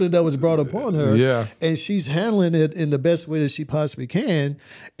was something that was brought upon her. Yeah. And she's handling it in the best way that she possibly can.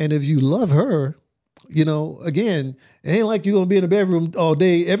 And if you love her, again, it ain't like you're going to be in the bedroom all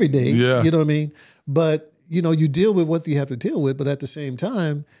day, every day. Yeah. You know what I mean? But, you deal with what you have to deal with. But at the same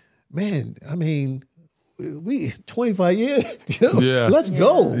time, man, I mean, we 25 years, let's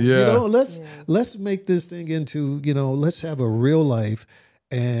go. Yeah. Let's make this thing into, let's have a real life.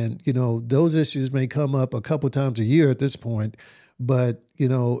 And, those issues may come up a couple times a year at this point, but,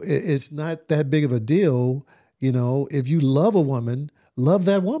 it's not that big of a deal. If you love a woman, love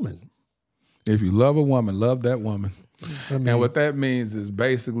that woman. If you love a woman, love that woman. I mean, and what that means is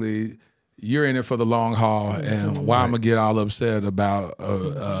basically you're in it for the long haul. And why I'm going to get all upset about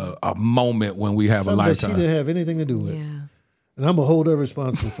a moment when we have a lifetime. That she didn't have anything to do with. Yeah. And I'm going to hold her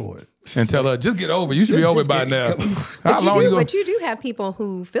responsible for it. And tell her, just get over it. You should be over it by now. But you do have people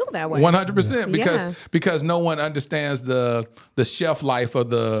who feel that way. 100%, because no one understands the shelf life of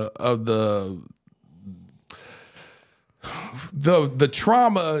the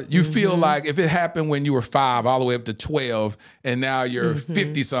trauma. You feel like if it happened when you were 5 all the way up to 12 and now you're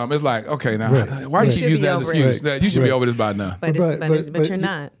 50 something, it's like, okay, now why you keep using that as an excuse? You should be over this by now. But you're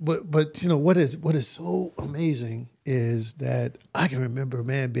not. But what is so amazing is that I can remember,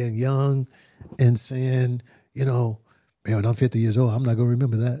 man, being young and saying, man, when I'm 50 years old, I'm not going to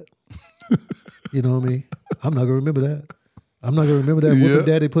remember that. You know what I mean? I'm not going to remember that. I'm not going to remember that whooping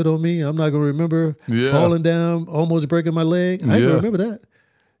daddy put on me. I'm not going to remember falling down, almost breaking my leg. I ain't going to remember that.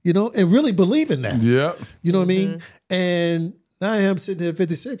 And really believing that. Yeah. You know what I mean? And now I am sitting here at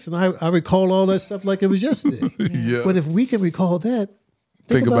 56 and I recall all that stuff like it was yesterday. Yeah. But if we can recall that,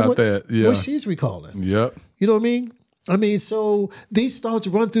 think about that. Yeah. What she's recalling. Yep. You know what I mean? So these thoughts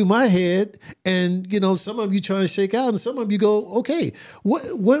run through my head, and some of you trying to shake out, and some of you go, okay,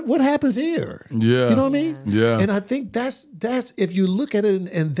 what happens here? Yeah, you know what I mean? Yeah, and I think that's if you look at it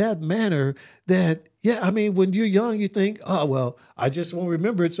in that manner, that when you're young, you think, oh well, I just won't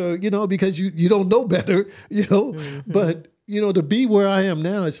remember it, so because you don't know better, But to be where I am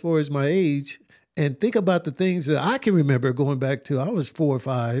now, as far as my age, and think about the things that I can remember going back to, I was 4 or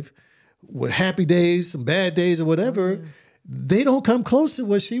 5. With happy days, some bad days, or whatever, they don't come close to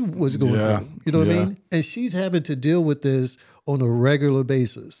what she was going through. You know what I mean? And she's having to deal with this on a regular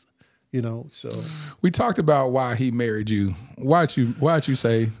basis. So we talked about why he married you. Why'd you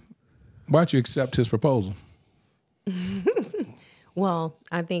accept his proposal? Well,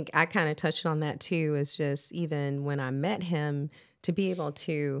 I think I kind of touched on that too. It's just even when I met him, to be able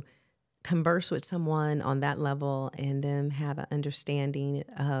to converse with someone on that level and them have an understanding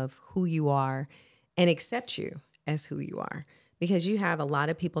of who you are and accept you as who you are. Because you have a lot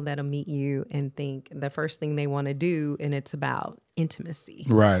of people that'll meet you and think the first thing they want to do, and it's about intimacy.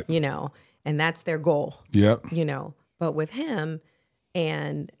 Right. And that's their goal. Yep. But with him,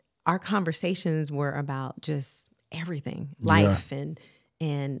 and our conversations were about just everything, life and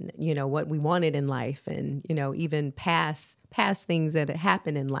what we wanted in life, and even past things that had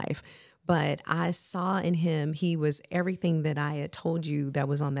happened in life. But I saw in him, he was everything that I had told you that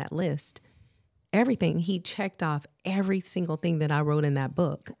was on that list. Everything. He checked off every single thing that I wrote in that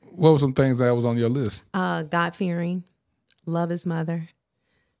book. What were some things that was on your list? God-fearing, love his mother,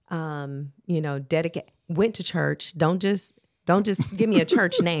 dedicate, went to church. Don't Don't just give me a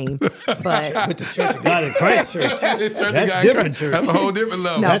church name. But With the Church of God in Christ church. Church of That's God different Christ. church. That's a whole different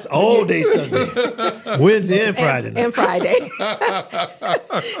level. No. That's all day Sunday. Wednesday and Friday night. and Friday.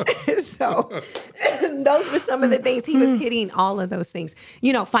 So those were some of the things he was hitting. All of those things,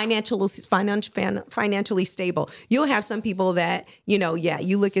 you know, financially stable. You'll have some people that, you know,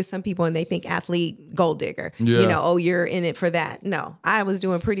 you look at some people and they think athlete, gold digger. Yeah. You know, oh, you're in it for that. No, I was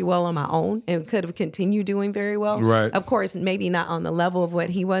doing pretty well on my own and could have continued doing very well. Right. Of course, maybe not on the level of what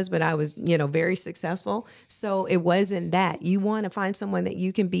he was, but I was, you know, very successful. So it wasn't that. You want to find someone that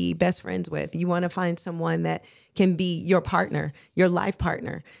you can be best friends with. You want to find someone that can be your partner, your life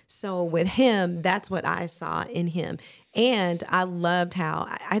partner. So with him, that's what I saw in him. And I loved how,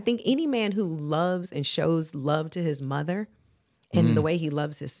 I think any man who loves and shows love to his mother and the way he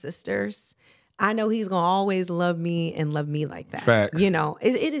loves his sisters, I know he's going to always love me and love me like that. Facts. You know,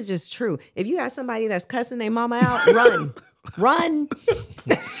 it is just true. If you got somebody that's cussing their mama out, run. Run.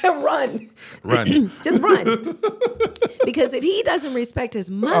 Run. Just run. Because if he doesn't respect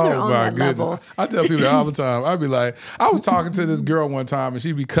his mother on that level. I tell people that all the time. I'd be like, I was talking to this girl one time and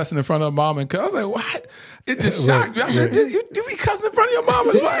she'd be cussing in front of her mom, and I was like, what? It just shocked me. I said, you be cussing in front of your mom?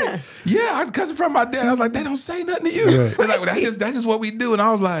 It's like, yeah, I cuss in front of my dad. I was like, they don't say nothing to you. Right. They're like, well, that's just what we do. And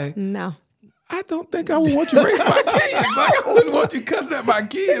I was like, No. I don't think I would want you raising my kids. Like, I wouldn't want you cussing at my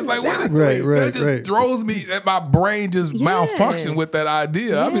kids. Like, what is that? Just throws me, that my brain just malfunction with that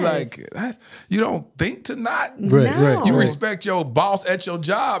idea. I'd be like, you don't think to not? Right. You respect your boss at your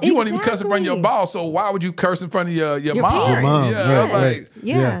job. You won't even cuss in front of your boss. So why would you curse in front of your mom? parents. Your mom.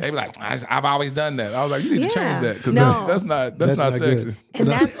 Yeah. They be like, I've always done that. I was like, you need to change that because No. that's not not sexy. good. And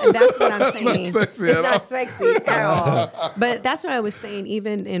that's what I'm saying. Sexy It's at all. not sexy at all. But that's what I was saying,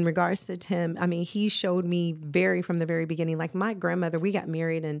 even in regards to Tim. I mean, he showed me from the very beginning. Like my grandmother, we got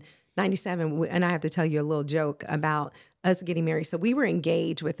married in 97. And I have to tell you a little joke about us getting married. So we were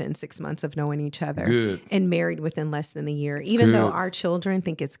engaged within 6 months of knowing each other. Good. And married within less than a year, even though our children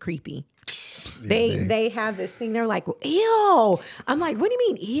think it's creepy. They have this thing. They're like, ew. I'm like, what do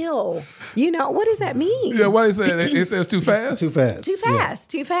you mean, ew? You know, what does that mean? Yeah, what they say? It says too fast? Too fast.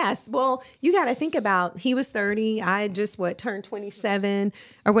 Too fast. Well, you got to think about, he was 30. I just, turned 27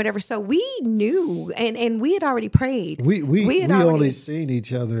 or whatever. So we knew, and we had already prayed. We had only seen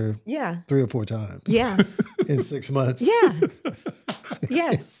each other 3 or 4 times. Yeah. In 6 months. Yeah.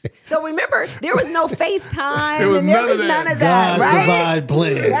 Yes. So remember, there was no FaceTime. There was and there none was of that. none of that, God's right? divine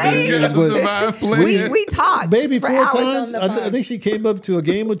plan. Right? It God's was- divine plan. We talked Maybe for 4 hours times. on the phone. I think she came up to a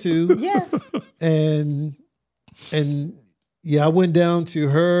game or 2. Yeah. And I went down to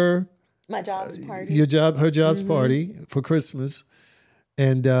her My job's party. her job's party for Christmas.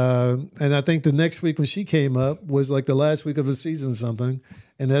 And I think the next week when she came up was like the last week of the season or something.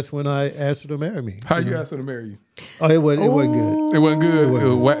 And that's when I asked her to marry me. How you asked her to marry you? Oh, it wasn't good. It wasn't good. It was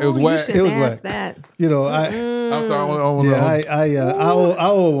whack. It was whack. You It was ask whack. that. You know, I'm sorry. I I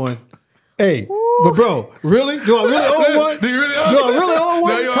owe one. Hey, but bro, really? Do I really owe one? Do you really owe Do I really owe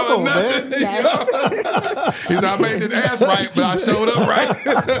one? No, you Come owe on, nothing. man. He said, I made this ass right, but I showed up right.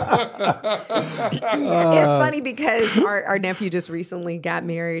 It's funny because our nephew just recently got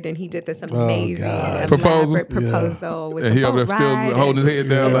married and he did this amazing Proposal? elaborate proposal with And the he over boat there still ride holding his head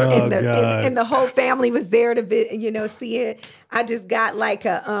down like, and the whole family was there to see it. I just got like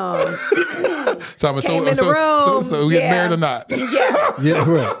a came in the room. So we get married or not? Yeah,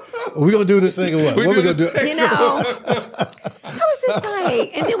 right. Are we gonna do this thing or what? What we gonna do? You know, I was just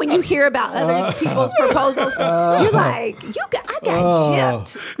like, and then when you hear about other people's proposals, you're like, I got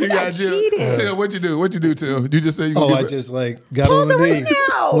gypped. I got cheated. Tim, what'd you do? What'd you do, Tim? You just say you gonna I give it? just like got Pull on the the ring knee.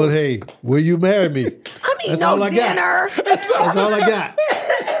 out. Well, hey, will you marry me? I mean, That's all no I got. dinner. That's all I got.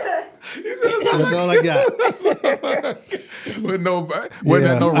 That's all I got. With no, wasn't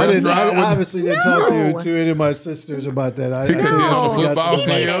that no I restaurant? obviously didn't talk No. to any of my sisters about that. He couldn't No. use a football He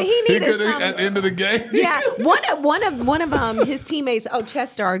field. needed- he needed couldn't some- at the end of the game. Yeah, one of his teammates,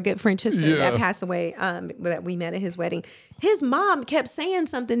 Chester, our good friend Chester, that passed away, that we met at his wedding. His mom kept saying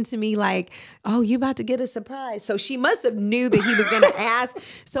something to me like, "Oh, you about to get a surprise." So she must have knew that he was going to ask.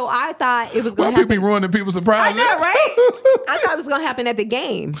 So I thought it was Why going to people be happen. ruining people's I surprises? know, right? I thought it was going to happen at the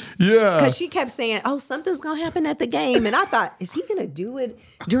game. Yeah. Because she kept saying, "Oh, something's going to happen at the game," and I thought, "Is he going to do it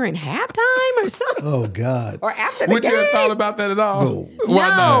during halftime or something, Oh God. or after the Would game?" you have thought about that at all? No. Why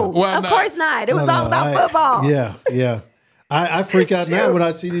no, not? Why of not? course not. It was all about I- football. Yeah. I freak out now when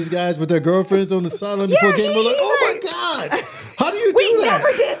I see these guys with their girlfriends on the sideline before game. I'm like, oh my God, how do you We do that?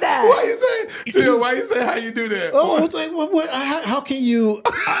 never did that. Why you say, Tim, why you say how you do that? Oh, it's like, how can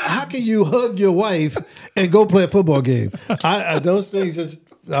you hug your wife and go play a football game? Those things just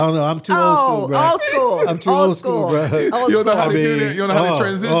don't know. I'm too old school, bro. Old school. I'm too old school, bro. Old You don't know how to school. do that. You don't know how to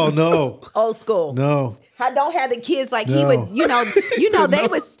transition. Oh no, Old school. no. I don't have the kids like he No. would, they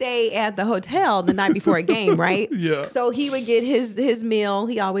would stay at the hotel the night before a game, right? Yeah. So he would get his meal.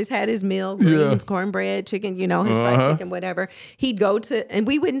 He always had his meal, greens, cornbread, chicken, his fried chicken, whatever. He'd go to, and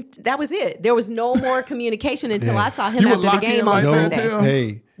we wouldn't, that was it. There was no more communication until I saw him You would after the lock in game like on that, Sunday. Tim?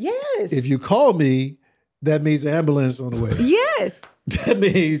 Hey, Yes. if you call me, that means the ambulance on the way. Yes. That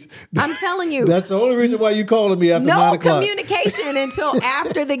means I'm telling you. that's the only reason why you calling me after No 9 o'clock. communication until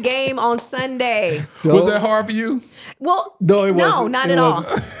after the game on Sunday. Was that hard for you? Well, No, it wasn't. No, not It at all.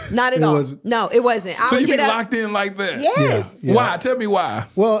 wasn't. Not at It all. wasn't. No, it wasn't. I So would you be get up. locked in like that? Yes. Yeah. Why? Tell me why.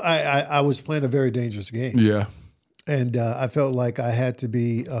 Well, I was playing a very dangerous game. Yeah. And I felt like I had to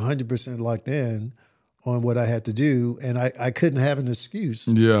be 100% locked in on what I had to do. And I couldn't have an excuse,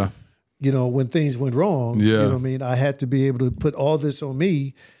 Yeah. when things went wrong. Yeah. You know what I mean? I had to be able to put all this on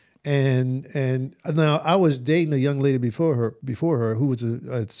me. And now I was dating a young lady before her who was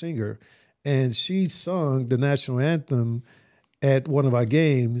a singer. And she sung the national anthem at one of our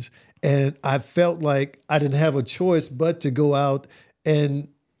games. And I felt like I didn't have a choice but to go out and,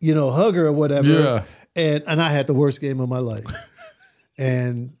 hug her or whatever. Yeah. And I had the worst game of my life.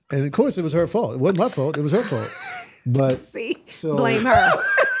 and of course it was her fault. It wasn't my fault. It was her fault. But See, so- blame her,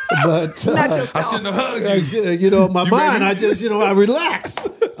 but not I yourself. shouldn't have hugged you. my mind, I just, I relaxed.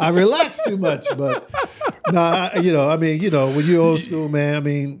 I relaxed too much. But no, when you're old school, man,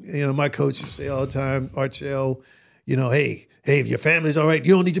 my coach used to say all the time, Archell, hey, if your family's all right,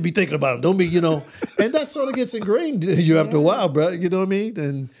 you don't need to be thinking about them. Don't be, and that sort of gets ingrained in you after a while, bro. You know what I mean?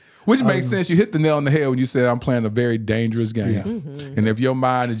 And Which makes sense. You hit the nail on the head when you said I'm playing a very dangerous game. Yeah. Mm-hmm. And if your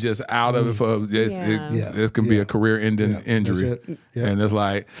mind is just out of it for this, it can be a career-ending injury. That's it. Yeah. And it's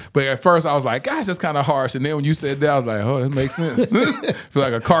like, but at first I was like, gosh, that's kind of harsh. And then when you said that, I was like, oh, that makes sense. Feel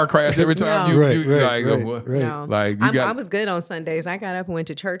like a car crash every time No. you Right, like, No. like you I was good on Sundays. I got up and went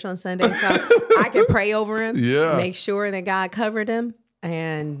to church on Sunday, so I could pray over him, Yeah. make sure that God covered him,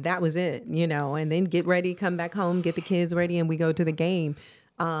 and that was it, and then get ready, come back home, get the kids ready, and we go to the game.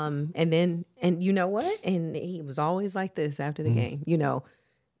 And you know what? And he was always like this after the game,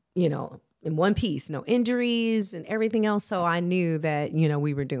 in one piece, no injuries and everything else. So I knew that,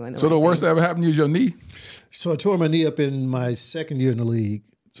 we were doing So the worst that ever happened to you is your knee? so I tore my knee up in my second year in the league.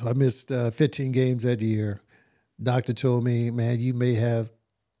 So I missed 15 games that year. Doctor told me, man, you may have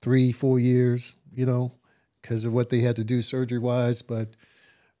 3-4 years, because of what they had to do surgery-wise. But,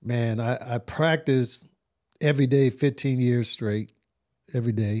 man, I practiced every day 15 years straight,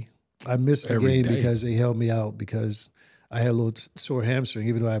 every day. I missed the Every game day. because they held me out because I had a little sore hamstring.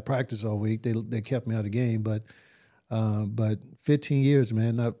 Even though I practiced all week, they kept me out of the game. But 15 years,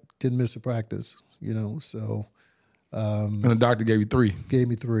 man, I didn't miss a practice, so And the doctor gave you 3. gave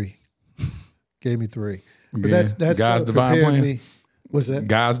me 3. But Yeah. that's God's sort of divine prepared plan. me. What's that?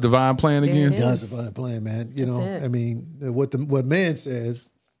 God's divine plan again? Yeah. God's divine plan, man. That's it. I mean, what man says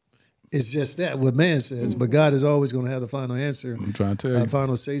is just that, what man says, but God is always going to have the final answer. I'm trying to tell you.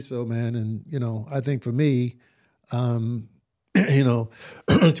 Final say so, man. And, I think for me, towards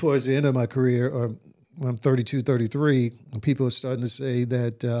the end of my career, or when I'm 32, 33, people are starting to say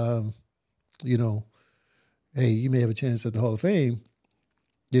that, hey, you may have a chance at the Hall of Fame,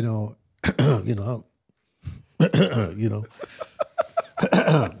 yeah,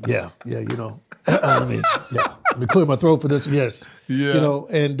 let me clear my throat for this. Yes, Yeah.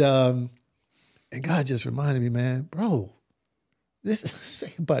 and God just reminded me, man, bro, this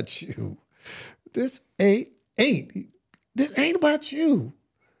ain't about you. This ain't about you.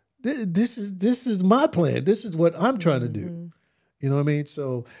 This is my plan. This is what I'm trying to do. You know what I mean?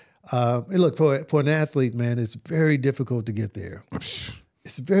 So, look, for an athlete, man, it's very difficult to get there.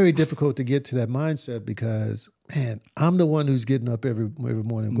 It's very difficult to get to that mindset because, man, I'm the one who's getting up every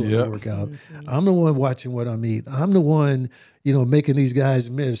morning going to work out. I'm the one watching what I'm eating. I'm the one, making these guys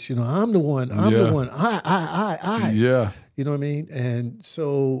miss. I'm the one. The one. I. Yeah. You know what I mean? And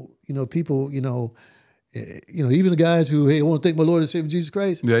so, people, even the guys who, hey, I want to thank my Lord and Savior Jesus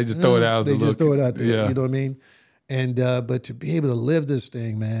Christ. Yeah, they just throw it out as They a just look. throw it out there. Yeah. You know what I mean? And but to be able to live this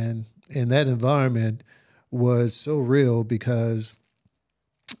thing, man, in that environment was so real because,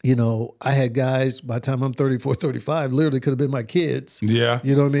 I had guys by the time I'm 34, 35, literally could have been my kids. Yeah.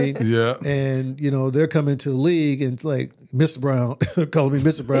 You know what I mean? Yeah. And, they're coming to the league and like Mr. Brown, calling me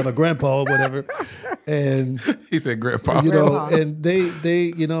Mr. Brown or Grandpa or whatever. And, He said, Grandpa. and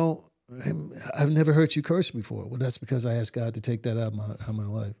they, I've never heard you curse before. Well, that's because I asked God to take that out of my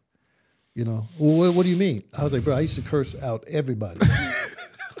life. Well, what do you mean? I was like, bro, I used to curse out everybody.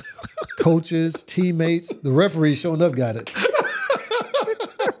 Coaches, teammates, the referee showing up got it.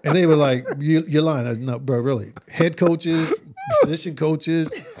 And they were like, you're lying. No, bro, really. Head coaches, position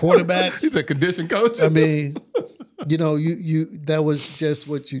coaches, quarterbacks. He's a condition coach. I mean, you know, you that was just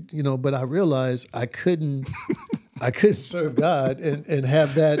what you know, but I realized I couldn't serve God and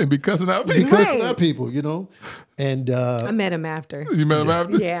have that and be cussing out people. Cussing out people, you know. And I met him after. You met him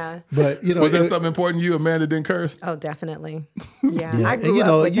after? Yeah. But you know, was that something important to you, a man that didn't curse? Oh, definitely. Yeah. Yeah. I grew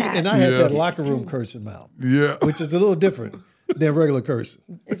up with that. And I had that locker room cursing mouth. Yeah. Which is a little different than regular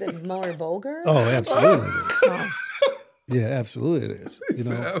cursing. Is it more vulgar? Oh, absolutely. Yeah, absolutely it is. You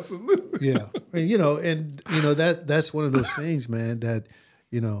know, absolutely. Yeah, and you know, that's one of those things, man. That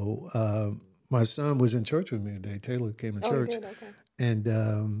you know, my son was in church with me today. Taylor came to church, okay. And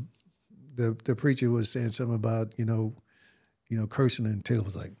the preacher was saying something about you know, cursing, and Taylor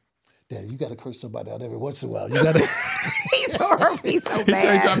was like, "Dad, you got to curse somebody out every once in a while. You got to." He's horrible. He's so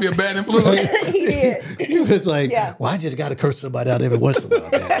bad. He's trying to be a bad influence. He did. He was like, "Well, I just got to curse somebody out every once in a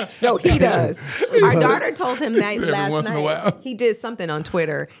while." Dad. No, he does. Our daughter told him that Every last once in a while. night. He did something on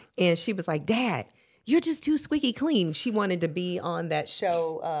Twitter, and she was like, "Dad, you're just too squeaky clean." She wanted to be on that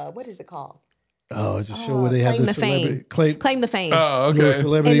show. What is it called? Oh, it's a show where they have the celebrity Claim the Fame. Oh, okay. little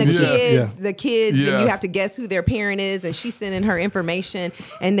celebrity. And the kids, Yeah. and you have to guess who their parent is, and she's sending her information,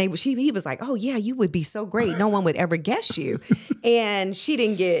 and he was like, "Oh yeah, you would be so great. No one would ever guess you." And she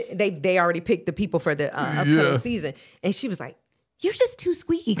didn't get. They already picked the people for the upcoming season, and she was like, "You're just too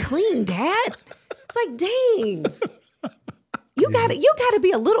squeaky clean, Dad." It's like, dang. You gotta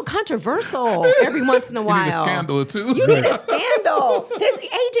be a little controversial every once in a while. You need a scandal or two. You need a scandal. His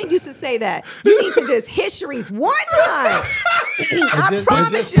agent used to say that. You need to just hit Sherice one time. I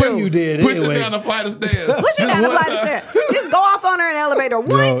promise you. You did Push anyway. her down the flight of stairs. Push her down the flight of stairs. Just go off on her in an elevator one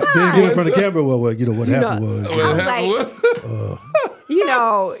Then time. get in front of the camera. Well, you know what happened was. I was like, you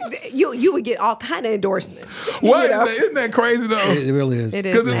know, you would get all kind of endorsements. Why isn't that crazy though? It really is. It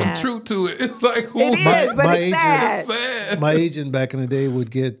is Because there's some sad. truth to it. It's like, It is, but it's sad. sad. My agent back in the day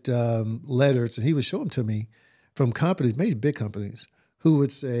would get letters, and he would show them to me from companies, maybe big companies, who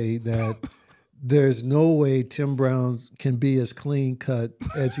would say that there's no way Tim Brown can be as clean cut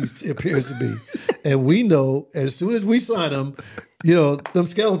as he appears to be. And we know as soon as we sign him, you know, them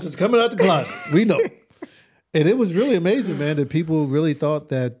skeletons coming out the closet. We know. And it was really amazing, man, that people really thought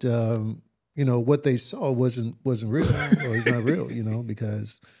that, you know, what they saw wasn't real, or it's not real, you know,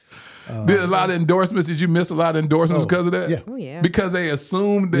 because... Did a lot of endorsements? Did you miss a lot of endorsements because of that? Yeah. Oh, yeah. Because they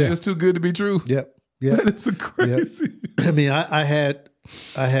assumed that it's too good to be true? Yep. That is crazy. Yep. I mean, I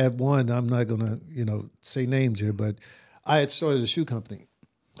had one, I'm not going to, you know, say names here, but I had started a shoe company.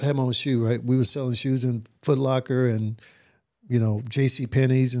 I had my own shoe, right? We were selling shoes in Foot Locker and, you know, J.C.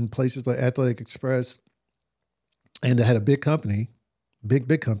 Penney's and places like Athletic Express. And I had a big company,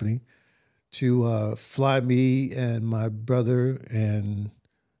 big company, to fly me and my brother and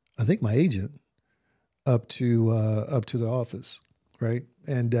I think my agent up to the office, right?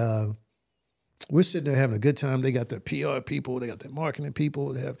 And we're sitting there having a good time. They got their PR people, they got their marketing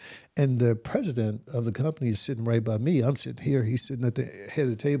people, and the president of the company is sitting right by me. I'm sitting here. He's sitting at the head of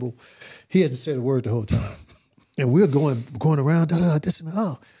the table. He hasn't said a word the whole time, and we're going around, this and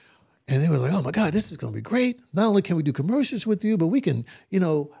oh. And they were like, "Oh my God, this is going to be great! Not only can we do commercials with you, but we can, you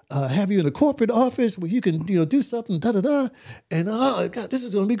know, have you in a corporate office where you can, you know, do something, And oh God, this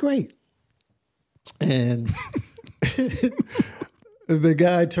is going to be great." And the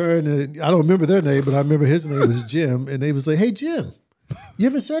guy turned, and I don't remember their name, but I remember his name was Jim. And they was like, "Hey Jim, you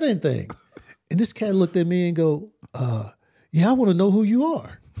haven't said anything." And this cat looked at me and go, "Yeah, I want to know who you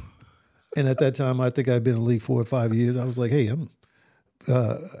are." And at that time, I think I'd been in the league 4 or 5 years. I was like, "Hey,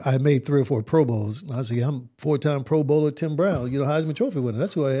 I made 3 or 4 Pro Bowls. And I said, I'm 4-time Pro Bowler Tim Brown, you know, Heisman Trophy winner.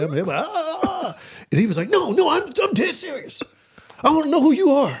 That's who I am." And they were like, "Ah." And he was like, no, I'm dead serious. I want to know who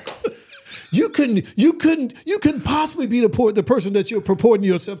you are. You couldn't possibly be the person that you're purporting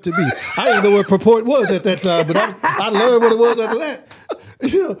yourself to be. I didn't know what purport was at that time, but I learned what it was after that.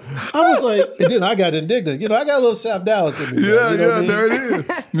 You know, I was like, and then I got indignant. You know, I got a little South Dallas in me. Yeah, you know what I mean? there it is.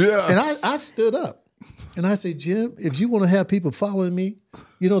 Yeah. And I stood up. And I say, "Jim, if you want to have people following me,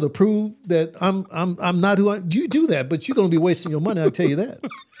 you know, to prove that I'm not who you do that, but you're going to be wasting your money. I'll tell you that."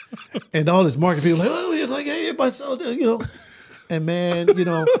 And all this market people like, "Oh, you're like, hey, myself, you know." And man, you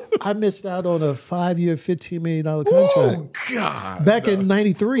know, I missed out on a 5-year, $15 million contract. Oh God! Back in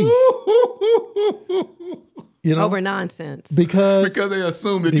 '93. You know, Over nonsense. because they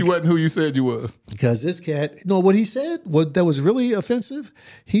assumed that you wasn't who you said you was. Because this cat, what he said, what that was really offensive.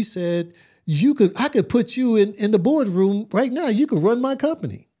 He said, I could put you in the boardroom right now. You could run my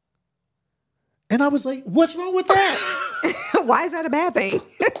company. And I was like, what's wrong with that? Why is that a bad thing?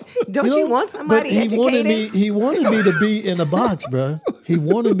 Don't you want somebody but he educated? He wanted me to be in a box, bro. He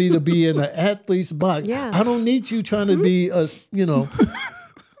wanted me to be in an athlete's box. Yeah. I don't need you trying to be a, you know,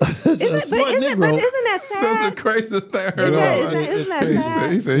 a smart Negro. But isn't that sad? That's the craziest thing I heard. Isn't that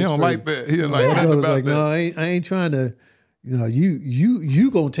sad? He said he don't like that. He didn't like I nothing was about like, that. no, I ain't trying to, you know,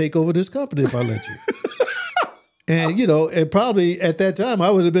 you gonna take over this company if I let you. And, you know, and probably at that time, I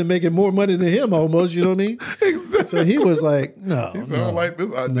would have been making more money than him almost, you know what I mean? Exactly. So he was like, no. He said, I don't like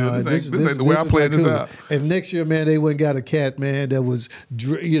this idea. No, this ain't the way I'm playing this out. And next year, man, they went and got a cat, man, that was,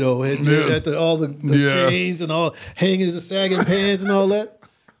 you know, had all the chains and all, hanging the sagging pants and all that.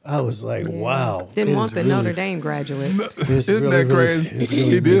 I was like, wow. Didn't want the Notre Dame graduate. Isn't that crazy?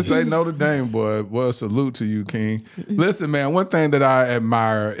 He did say Notre Dame, boy. Well, salute to you, King. Listen, man, one thing that I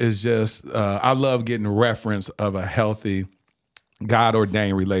admire is just, I love getting reference of a healthy,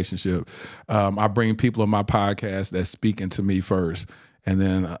 God-ordained relationship. I bring people on my podcast that speak into me first. And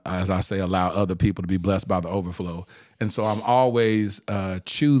then, as I say, allow other people to be blessed by the overflow. And so I'm always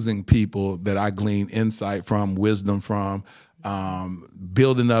choosing people that I glean insight from, wisdom from,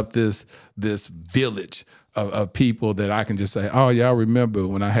 building up this village of people that I can just say, oh yeah, I remember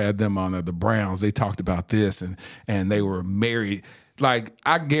when I had them on the Browns, they talked about this and they were married. Like,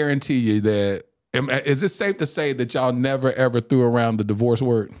 I guarantee you that, is it safe to say that y'all never ever threw around the divorce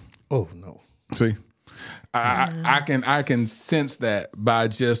word? Oh no. See? I can sense that by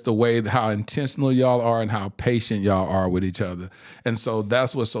just the way how intentional y'all are and how patient y'all are with each other. And so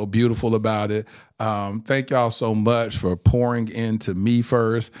that's what's so beautiful about it. Thank y'all so much for pouring into me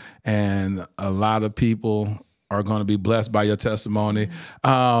first. And a lot of people are going to be blessed by your testimony.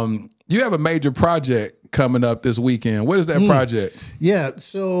 You have a major project coming up this weekend. What is that project? Yeah.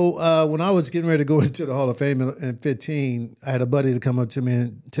 So when I was getting ready to go into the Hall of Fame in 15, I had a buddy to come up to me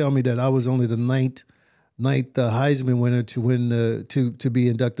and tell me that I was only the ninth Heisman winner to win to be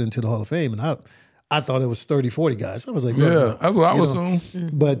inducted into the Hall of Fame. And I thought it was 30, 40 guys. I was like, yeah, that's what I was assuming.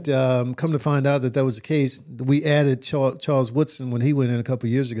 But come to find out that was the case, we added Charles Woodson when he went in a couple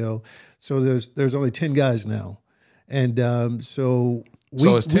of years ago. So there's only 10 guys now. And so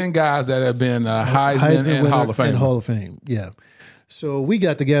it's 10 guys that have been Heisman and Hall of Fame. And Hall of Fame, yeah. So we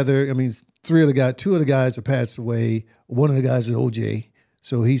got together. I mean, two of the guys have passed away. One of the guys is OJ.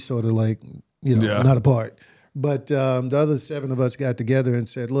 So he's sort of like, you know, not a part. But the other 7 of us got together and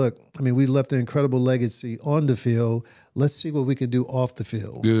said, look, I mean, we left an incredible legacy on the field. Let's see what we can do off the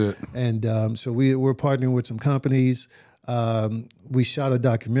field. Good. And so we're partnering with some companies. We shot a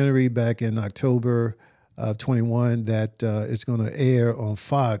documentary back in October of 21 that is going to air on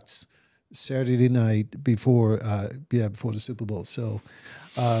Fox Saturday night before the Super Bowl. So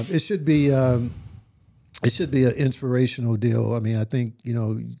it should be an inspirational deal. I mean, I think, you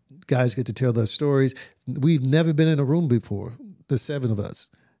know, guys get to tell their stories. We've never been in a room before. The 7 of us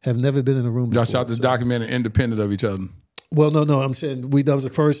have never been in a room before. Y'all shot this documentary independent of each other. Well, no. I'm saying that was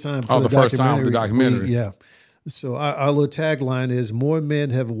the first time for the first time for the documentary. Yeah. So our little tagline is, more men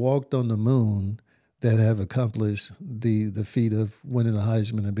have walked on the moon that have accomplished the feat of winning a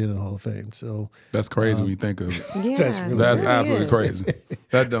Heisman and being in the Hall of Fame. So that's crazy when you think of it. Yeah, that's absolutely crazy.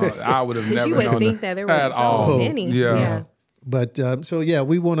 I would have never known. You would think that there were so many. Yeah. But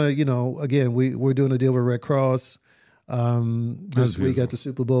we want to, you know, again, we're doing a deal with Red Cross this week at the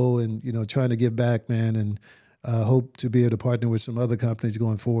Super Bowl, and, you know, trying to give back, man, and hope to be able to partner with some other companies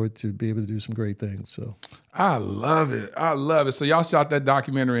going forward to be able to do some great things. So I love it. So y'all shot that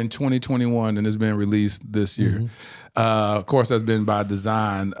documentary in 2021 and it's been released this year. Mm-hmm. Of course, that's been by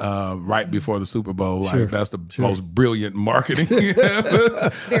design right before the Super Bowl. Like, that's the most brilliant marketing.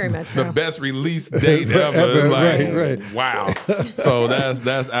 Very much so. The best release date ever. Right. Wow. So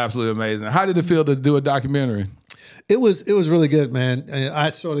that's absolutely amazing. How did it feel to do a documentary? It was really good, man. And I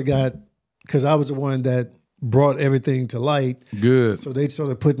sort of got, because I was the one that brought everything to light. Good. So they sort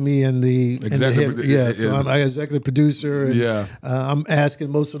of put me in the executive. So I'm an executive producer. And, I'm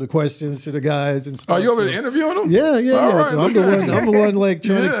asking most of the questions to the guys and stuff. Are you over there interviewing them? Yeah. Right, so I'm the one like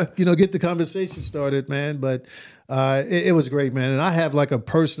trying to get the conversation started, man. But it was great, man. And I have like a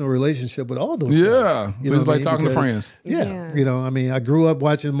personal relationship with all those guys. So it's like talking to friends. Yeah. You know, I mean, I grew up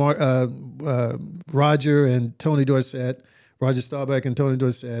watching Roger and Tony Dorsett, Roger Staubach and Tony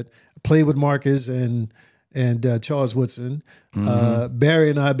Dorsett. Played with Marcus and Charles Woodson. Mm-hmm. Barry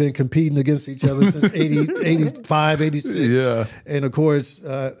and I have been competing against each other since 85, 86. Yeah. And of course,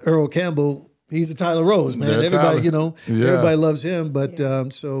 Earl Campbell, he's a Tyler Rose, man. Everybody, everybody loves him. But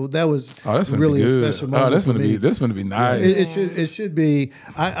so that was really a special moment. That's going to be nice. It should be.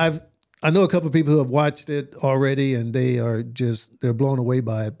 I know a couple of people who have watched it already, and they're blown away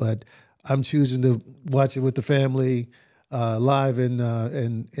by it. But I'm choosing to watch it with the family. live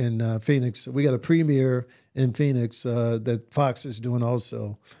in Phoenix. We got a premiere in Phoenix that Fox is doing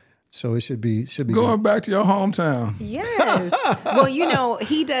also. So it should be Going good. back to your hometown. Yes. Well, you know,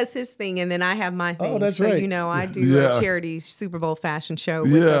 he does his thing and then I have my thing. Oh, that's so, right. you know, I do Yeah. a charity Super Bowl fashion show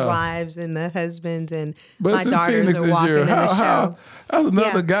with the wives and the husbands and But my it's in daughters Phoenix are this walking year. in the show. That's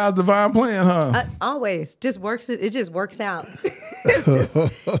another Yeah. God's divine plan, huh? Always just works. It just works out. It's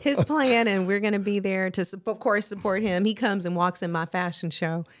just his plan, and we're going to be there to, of course, support him. He comes and walks in my fashion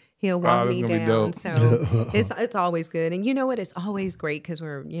show. He'll walk that's me gonna be down. dope. So it's always good. And you know what? It's always great because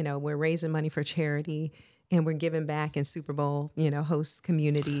we're raising money for charity and we're giving back in Super Bowl, host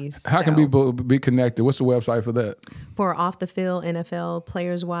communities. How can So, people be connected? What's the website for that? for off the field NFL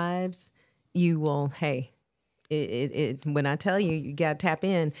players' wives? You will. When I tell you, you got to tap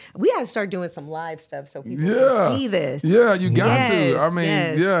in. We got to start doing some live stuff so people can see this. Yeah, you got to. Yes, I mean,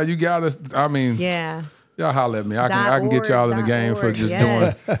 yes. yeah, you got to. I mean, Yeah. y'all holler at me. I can get y'all in the game for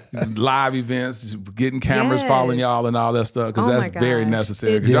just doing live events, just getting cameras following y'all and all that stuff because Oh my that's very gosh.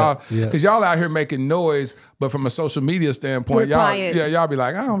 necessary. It- Because y'all out here making noise, but from a social media standpoint, We're quiet. y'all be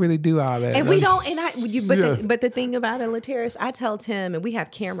like, I don't really do all that. And we don't. And Yeah. but the thing about it, Lateris, I tell Tim, and we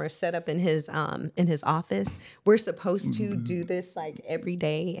have cameras set up in his office. We're supposed to do this like every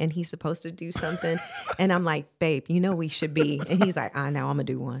day, and he's supposed to do something. And I'm like, babe, we should be. And he's like, I know, I'm gonna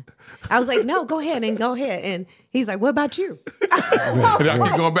do one. I was like, no, go ahead. And he's like, what about you? And I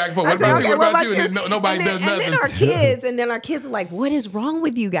keep going back and forth. I What said, about okay, you? What what about you? about And then nobody does nothing. And then our kids are like, what is wrong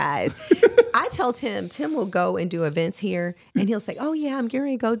with you guys? I tell Tim will go and do events here and he'll say, oh yeah, I'm getting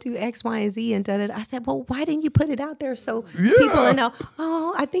ready to go do X, Y, and Z and da da da. I said, well, why didn't you put it out there so people will know?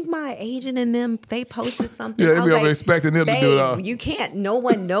 Oh, I think my agent and them, they posted something. Yeah, I they was be like, expecting them to do it all. you can't, no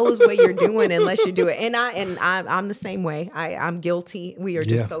one knows what you're doing unless you do it. And I'm the same way. I'm guilty. We are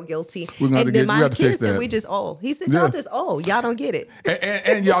just so guilty. We're gonna have to and then we my have to fix kids said that. we just old. He said, y'all just old. Y'all don't get it.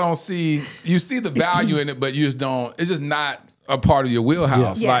 And y'all don't see the value in it, but you just don't. It's just not a part of your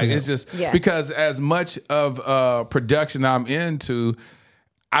wheelhouse. Yes. Like it's just because as much of production I'm into,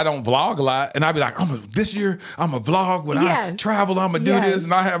 I don't vlog a lot, and I'd be like, this year I'm a vlog when I travel. I'm gonna do this,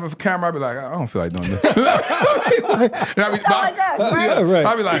 and I have a camera. I'd be like, I don't feel like doing this.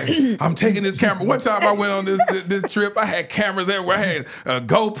 I'd be like, I'm taking this camera. One time I went on this trip. I had cameras everywhere. I had a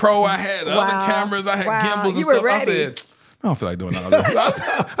GoPro. I had other cameras. I had gimbals and stuff. I said, I don't feel like doing all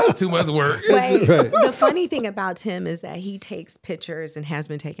that. That's too much work. Wait, the funny thing about Tim is that he takes pictures and has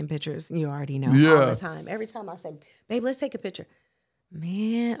been taking pictures. You already know all the time. Every time I say, babe, let's take a picture.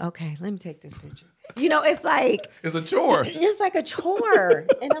 Man, okay, let me take this picture. It's like it's a chore. It's like a chore,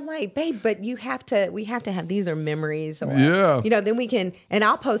 and I'm like, babe, but we have to have these are memories. Or, then we can, and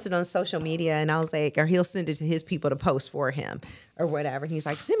I'll post it on social media, and I was like, or he'll send it to his people to post for him or whatever. And he's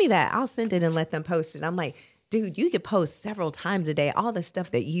like, send me that. I'll send it and let them post it. I'm like, dude, you could post several times a day, all the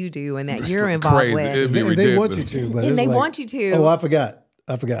stuff that you do and that you're involved with. It'd be And they want you to, but And they like, want you to. Oh, I forgot.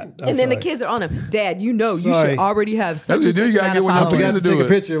 I'm and then the kids are on him. Dad, you should already have such That's what you gotta get when I your forgot kids to do take a it.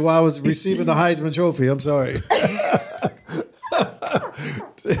 picture while I was receiving the Heisman Trophy. I'm sorry.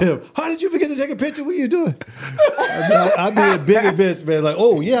 How did you forget to take a picture? What are you doing? I'd be at big events, man. Like,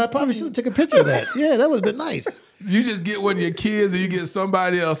 oh yeah, I probably should have taken a picture of that. Yeah, that would have been nice. You just get one of your kids and you get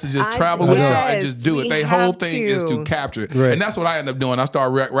somebody else to just travel with y'all and just do it. Their whole thing is to capture it. Right. And that's what I end up doing. I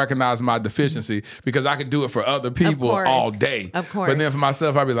start recognizing my deficiency because I can do it for other people all day. Of course. But then for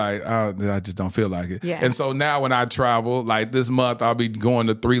myself, I'll be like, I just don't feel like it. Yes. And so now when I travel, like this month, I'll be going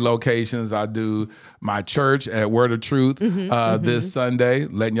to 3 locations. I do my church at Word of Truth this Sunday,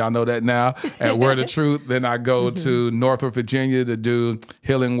 letting y'all know that now, at Word of Truth. Then I go to Norfolk, Virginia to do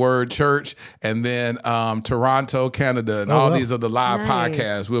Healing Word Church. And then Toronto, Canada, and all these are the live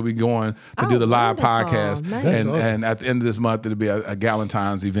podcasts. We'll be going to do the live podcast. Nice. And at the end of this month, it'll be a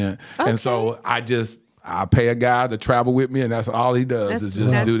Galentine's event. And so I pay a guy to travel with me, and that's all he does is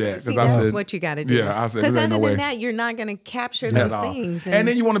just do that. See, I that's said, what you got to do. Yeah, I said, because there other ain't no than way. that, you're not going to capture At those all. things. And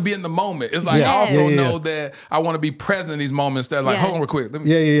then you want to be in the moment. It's like I also know that I want to be present in these moments. That like, hold on real quick. Let me,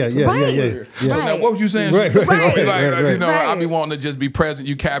 Yeah. So now, what was you saying? Right. I'll be wanting to just be present.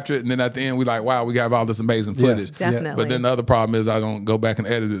 You capture it, and then at the end, we like, wow, we got all this amazing footage. Definitely. But then the other problem is I don't go back and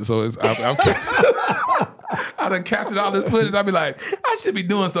edit it. So I done captured all this footage. I'd be like, I should be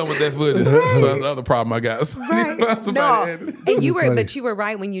doing something with that footage. So that's the other problem I got. So and you were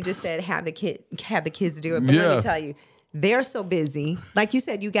right when you just said have the kids do it. But let me tell you, they're so busy. Like you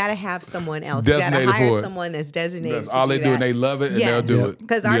said, you got to have someone else. Designated you got to hire for it. someone that's designated. That's all they do, and they love it, and they'll do it.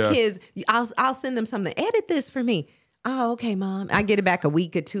 Because our kids, I'll send them something. Edit this for me. Oh, okay, Mom. I get it back a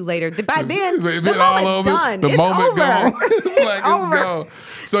week or 2 later. By then, the moment's done. The it's moment over. gone. It's like over. it's gone.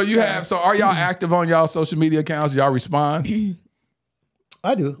 So are y'all active on y'all social media accounts? Y'all respond?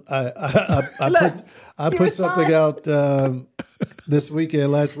 I do. I put something out last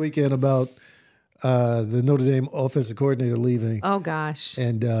weekend about the Notre Dame offensive coordinator leaving. Oh gosh.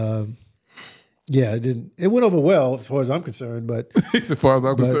 And it went over well as far as I'm concerned, but as far as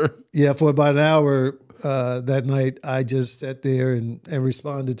I'm concerned. Yeah, for about an hour that night, I just sat there and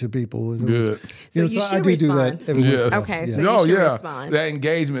responded to people. And good. So I do that every once in a while. Okay, so you should respond. That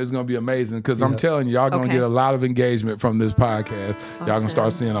engagement is going to be amazing because I'm telling you, y'all going to get a lot of engagement from this podcast. Y'all going to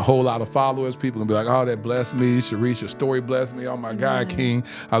start seeing a whole lot of followers. People going to be like, oh, that blessed me. Sherice, your story blessed me. Oh, my God, King.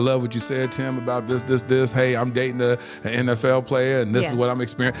 I love what you said, Tim, about this. Hey, I'm dating an NFL player, and this is what I'm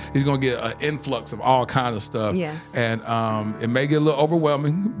experiencing. He's going to get an influx of all kinds of stuff. Yes. And it may get a little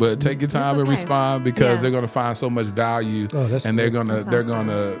overwhelming, but take your time and respond because they're going to find so much value, and they're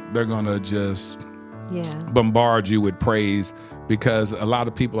gonna just bombard you with praise because a lot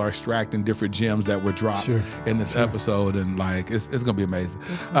of people are extracting different gems that were dropped in this episode, and like it's gonna be amazing.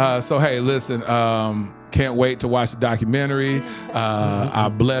 So hey, listen, can't wait to watch the documentary. I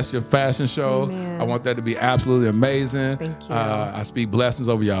bless your fashion show. Amen. I want that to be absolutely amazing. Thank you. I speak blessings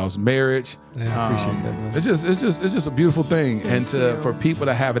over y'all's marriage. I appreciate that, brother. It's just a beautiful thing, for people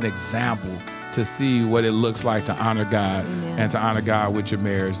to have an example to see what it looks like to honor God and to honor God with your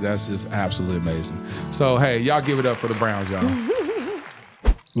marriage. That's just absolutely amazing. So hey, y'all give it up for the Browns, y'all.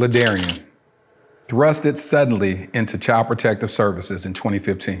 Ladarian thrusted suddenly into Child Protective Services in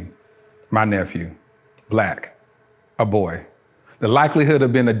 2015. My nephew, Black, a boy. The likelihood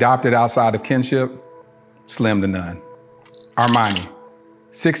of being adopted outside of kinship, slim to none. Armani,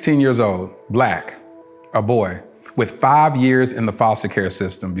 16 years old, Black, a boy, with 5 years in the foster care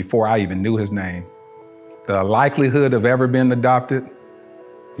system before I even knew his name. The likelihood of ever being adopted,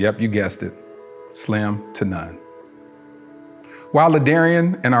 yep, you guessed it, slim to none. While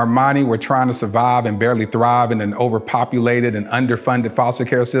Ladarian and Armani were trying to survive and barely thrive in an overpopulated and underfunded foster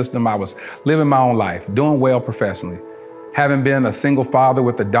care system, I was living my own life, doing well professionally. Having been a single father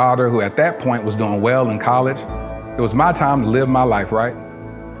with a daughter who at that point was doing well in college, it was my time to live my life, right?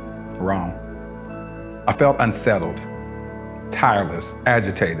 Wrong. I felt unsettled, tireless,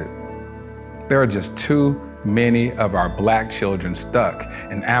 agitated. There are just too many of our Black children stuck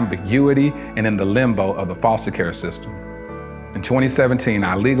in ambiguity and in the limbo of the foster care system. In 2017,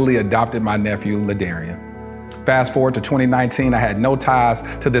 I legally adopted my nephew, Ladarian. Fast forward to 2019, I had no ties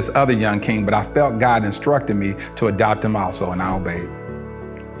to this other young king, but I felt God instructed me to adopt him also, and I obeyed.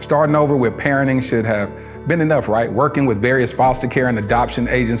 Starting over with parenting should have been enough, right? Working with various foster care and adoption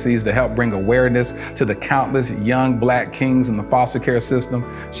agencies to help bring awareness to the countless young Black kings in the foster care system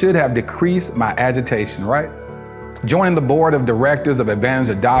should have decreased my agitation, right? Joining the board of directors of Advantage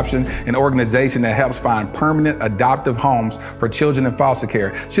Adoption, an organization that helps find permanent adoptive homes for children in foster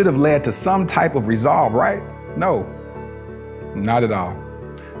care, should have led to some type of resolve, right? No, not at all.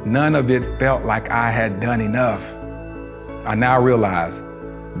 None of it felt like I had done enough. I now realize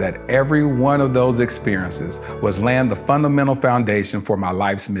that every one of those experiences was laying the fundamental foundation for my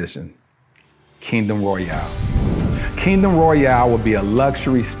life's mission, Kingdom Royale. Kingdom Royale will be a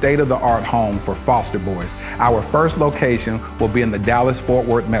luxury, state-of-the-art home for foster boys. Our first location will be in the Dallas-Fort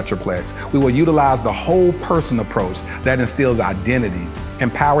Worth Metroplex. We will utilize the whole person approach that instills identity,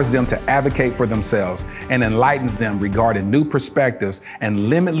 empowers them to advocate for themselves, and enlightens them regarding new perspectives and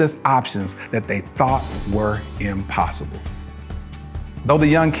limitless options that they thought were impossible. Though the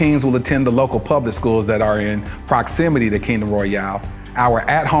young kings will attend the local public schools that are in proximity to Kingdom Royale, our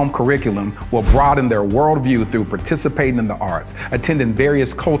at-home curriculum will broaden their worldview through participating in the arts, attending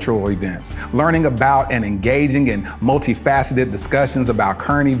various cultural events, learning about and engaging in multifaceted discussions about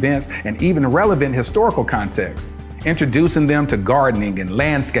current events and even relevant historical context, introducing them to gardening and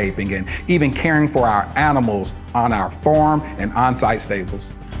landscaping and even caring for our animals on our farm and on-site stables.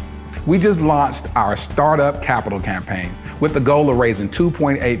 We just launched our Startup Capital campaign with the goal of raising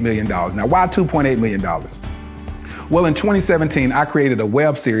 $2.8 million. Now, why $2.8 million? Well, in 2017, I created a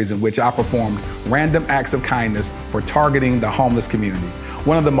web series in which I performed random acts of kindness for targeting the homeless community.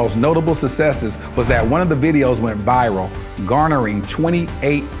 One of the most notable successes was that one of the videos went viral, garnering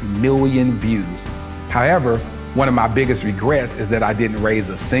 28 million views. However, one of my biggest regrets is that I didn't raise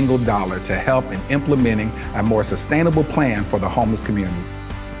a single dollar to help in implementing a more sustainable plan for the homeless community.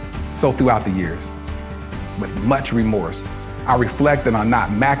 So throughout the years, with much remorse, I reflected on not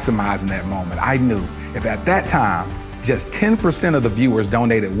maximizing that moment. I knew if at that time, just 10% of the viewers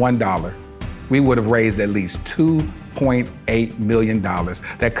donated $1, we would have raised at least $2.8 million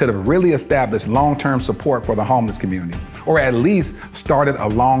that could have really established long-term support for the homeless community, or at least started a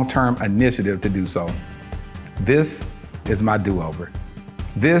long-term initiative to do so. This is my do-over.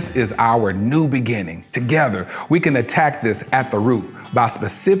 This is our new beginning. Together, we can attack this at the root by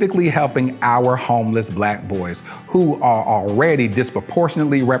specifically helping our homeless Black boys who are already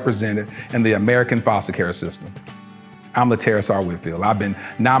disproportionately represented in the American foster care system. I'm Laterris R. Whitfield. I've been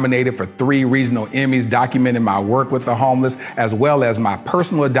nominated for 3 regional Emmys documenting my work with the homeless as well as my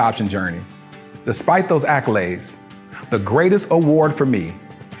personal adoption journey. Despite those accolades, the greatest award for me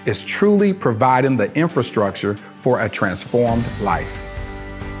is truly providing the infrastructure for a transformed life.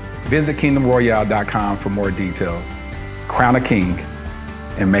 Visit kingdomroyale.com for more details. Crown a king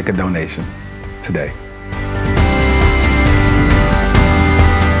and make a donation today.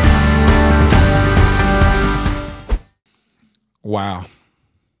 Wow.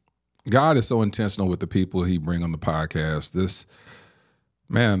 God is so intentional with the people he brings on the podcast.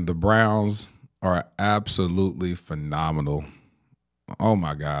 The Browns are absolutely phenomenal. Oh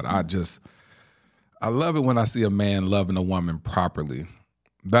my God. I love it when I see a man loving a woman properly.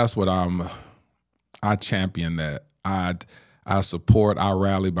 That's what I champion that. I support, I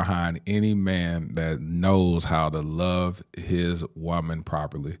rally behind any man that knows how to love his woman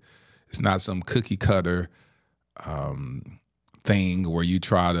properly. It's not some cookie cutter thing where you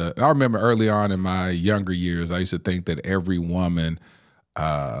try to. I remember early on in my younger years, I used to think that every woman,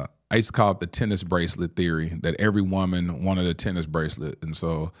 I used to call it the tennis bracelet theory, that every woman wanted a tennis bracelet. And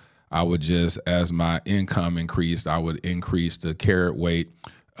so I would just, as my income increased, I would increase the carat weight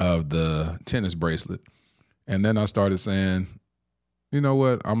of the tennis bracelet. And then I started saying, you know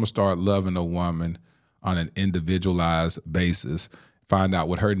what, I'm gonna start loving a woman on an individualized basis, find out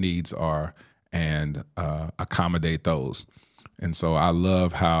what her needs are, and accommodate those. And so I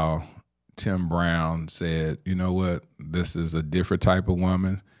love how Tim Brown said, you know what, this is a different type of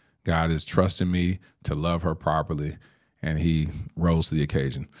woman. God is trusting me to love her properly, and he rose to the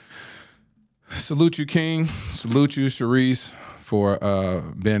occasion. Salute you, King. Salute you, Sherice, for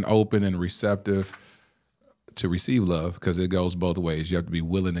being open and receptive to receive love, because it goes both ways. You have to be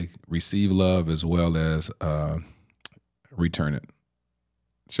willing to receive love as well as return it.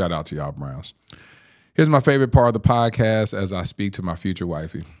 Shout out to y'all, Browns. Here's my favorite part of the podcast as I speak to my future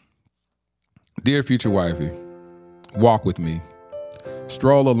wifey. Dear future wifey, walk with me.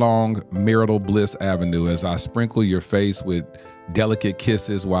 Stroll along Marital Bliss Avenue as I sprinkle your face with delicate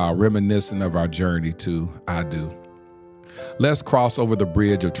kisses while reminiscing of our journey to I Do. Let's cross over the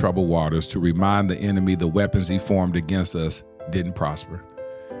bridge of troubled waters to remind the enemy the weapons he formed against us didn't prosper.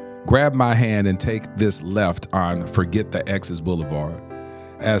 Grab my hand and take this left on Forget the Exes Boulevard.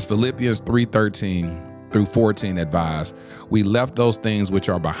 As Philippians 3:13 through 14 advise, we left those things which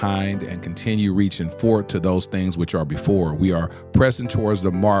are behind and continue reaching forward to those things which are before. We are pressing towards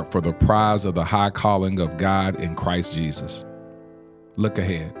the mark for the prize of the high calling of God in Christ Jesus. Look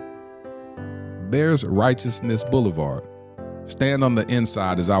ahead. There's Righteousness Boulevard. Stand on the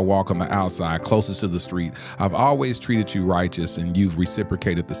inside as I walk on the outside, closest to the street. I've always treated you righteous, and you've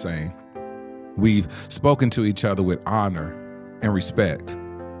reciprocated the same. We've spoken to each other with honor and respect.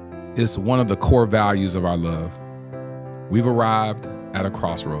 It's one of the core values of our love. We've arrived at a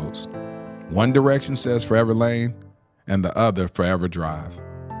crossroads. One direction says forever lane, and the other forever drive.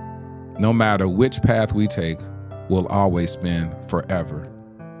 No matter which path we take, we'll always spend forever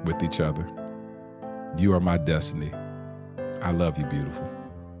with each other. You are my destiny. I love you, beautiful.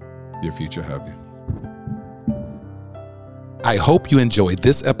 Your future hubby. I hope you enjoyed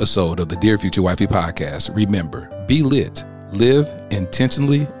this episode of the Dear Future Wifey podcast. Remember, be lit, live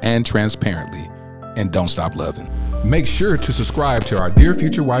intentionally and transparently, and don't stop loving. Make sure to subscribe to our Dear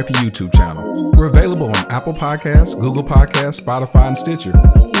Future Wifey YouTube channel. We're available on Apple Podcasts, Google Podcasts, Spotify, and Stitcher.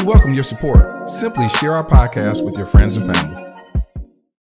 We welcome your support. Simply share our podcast with your friends and family.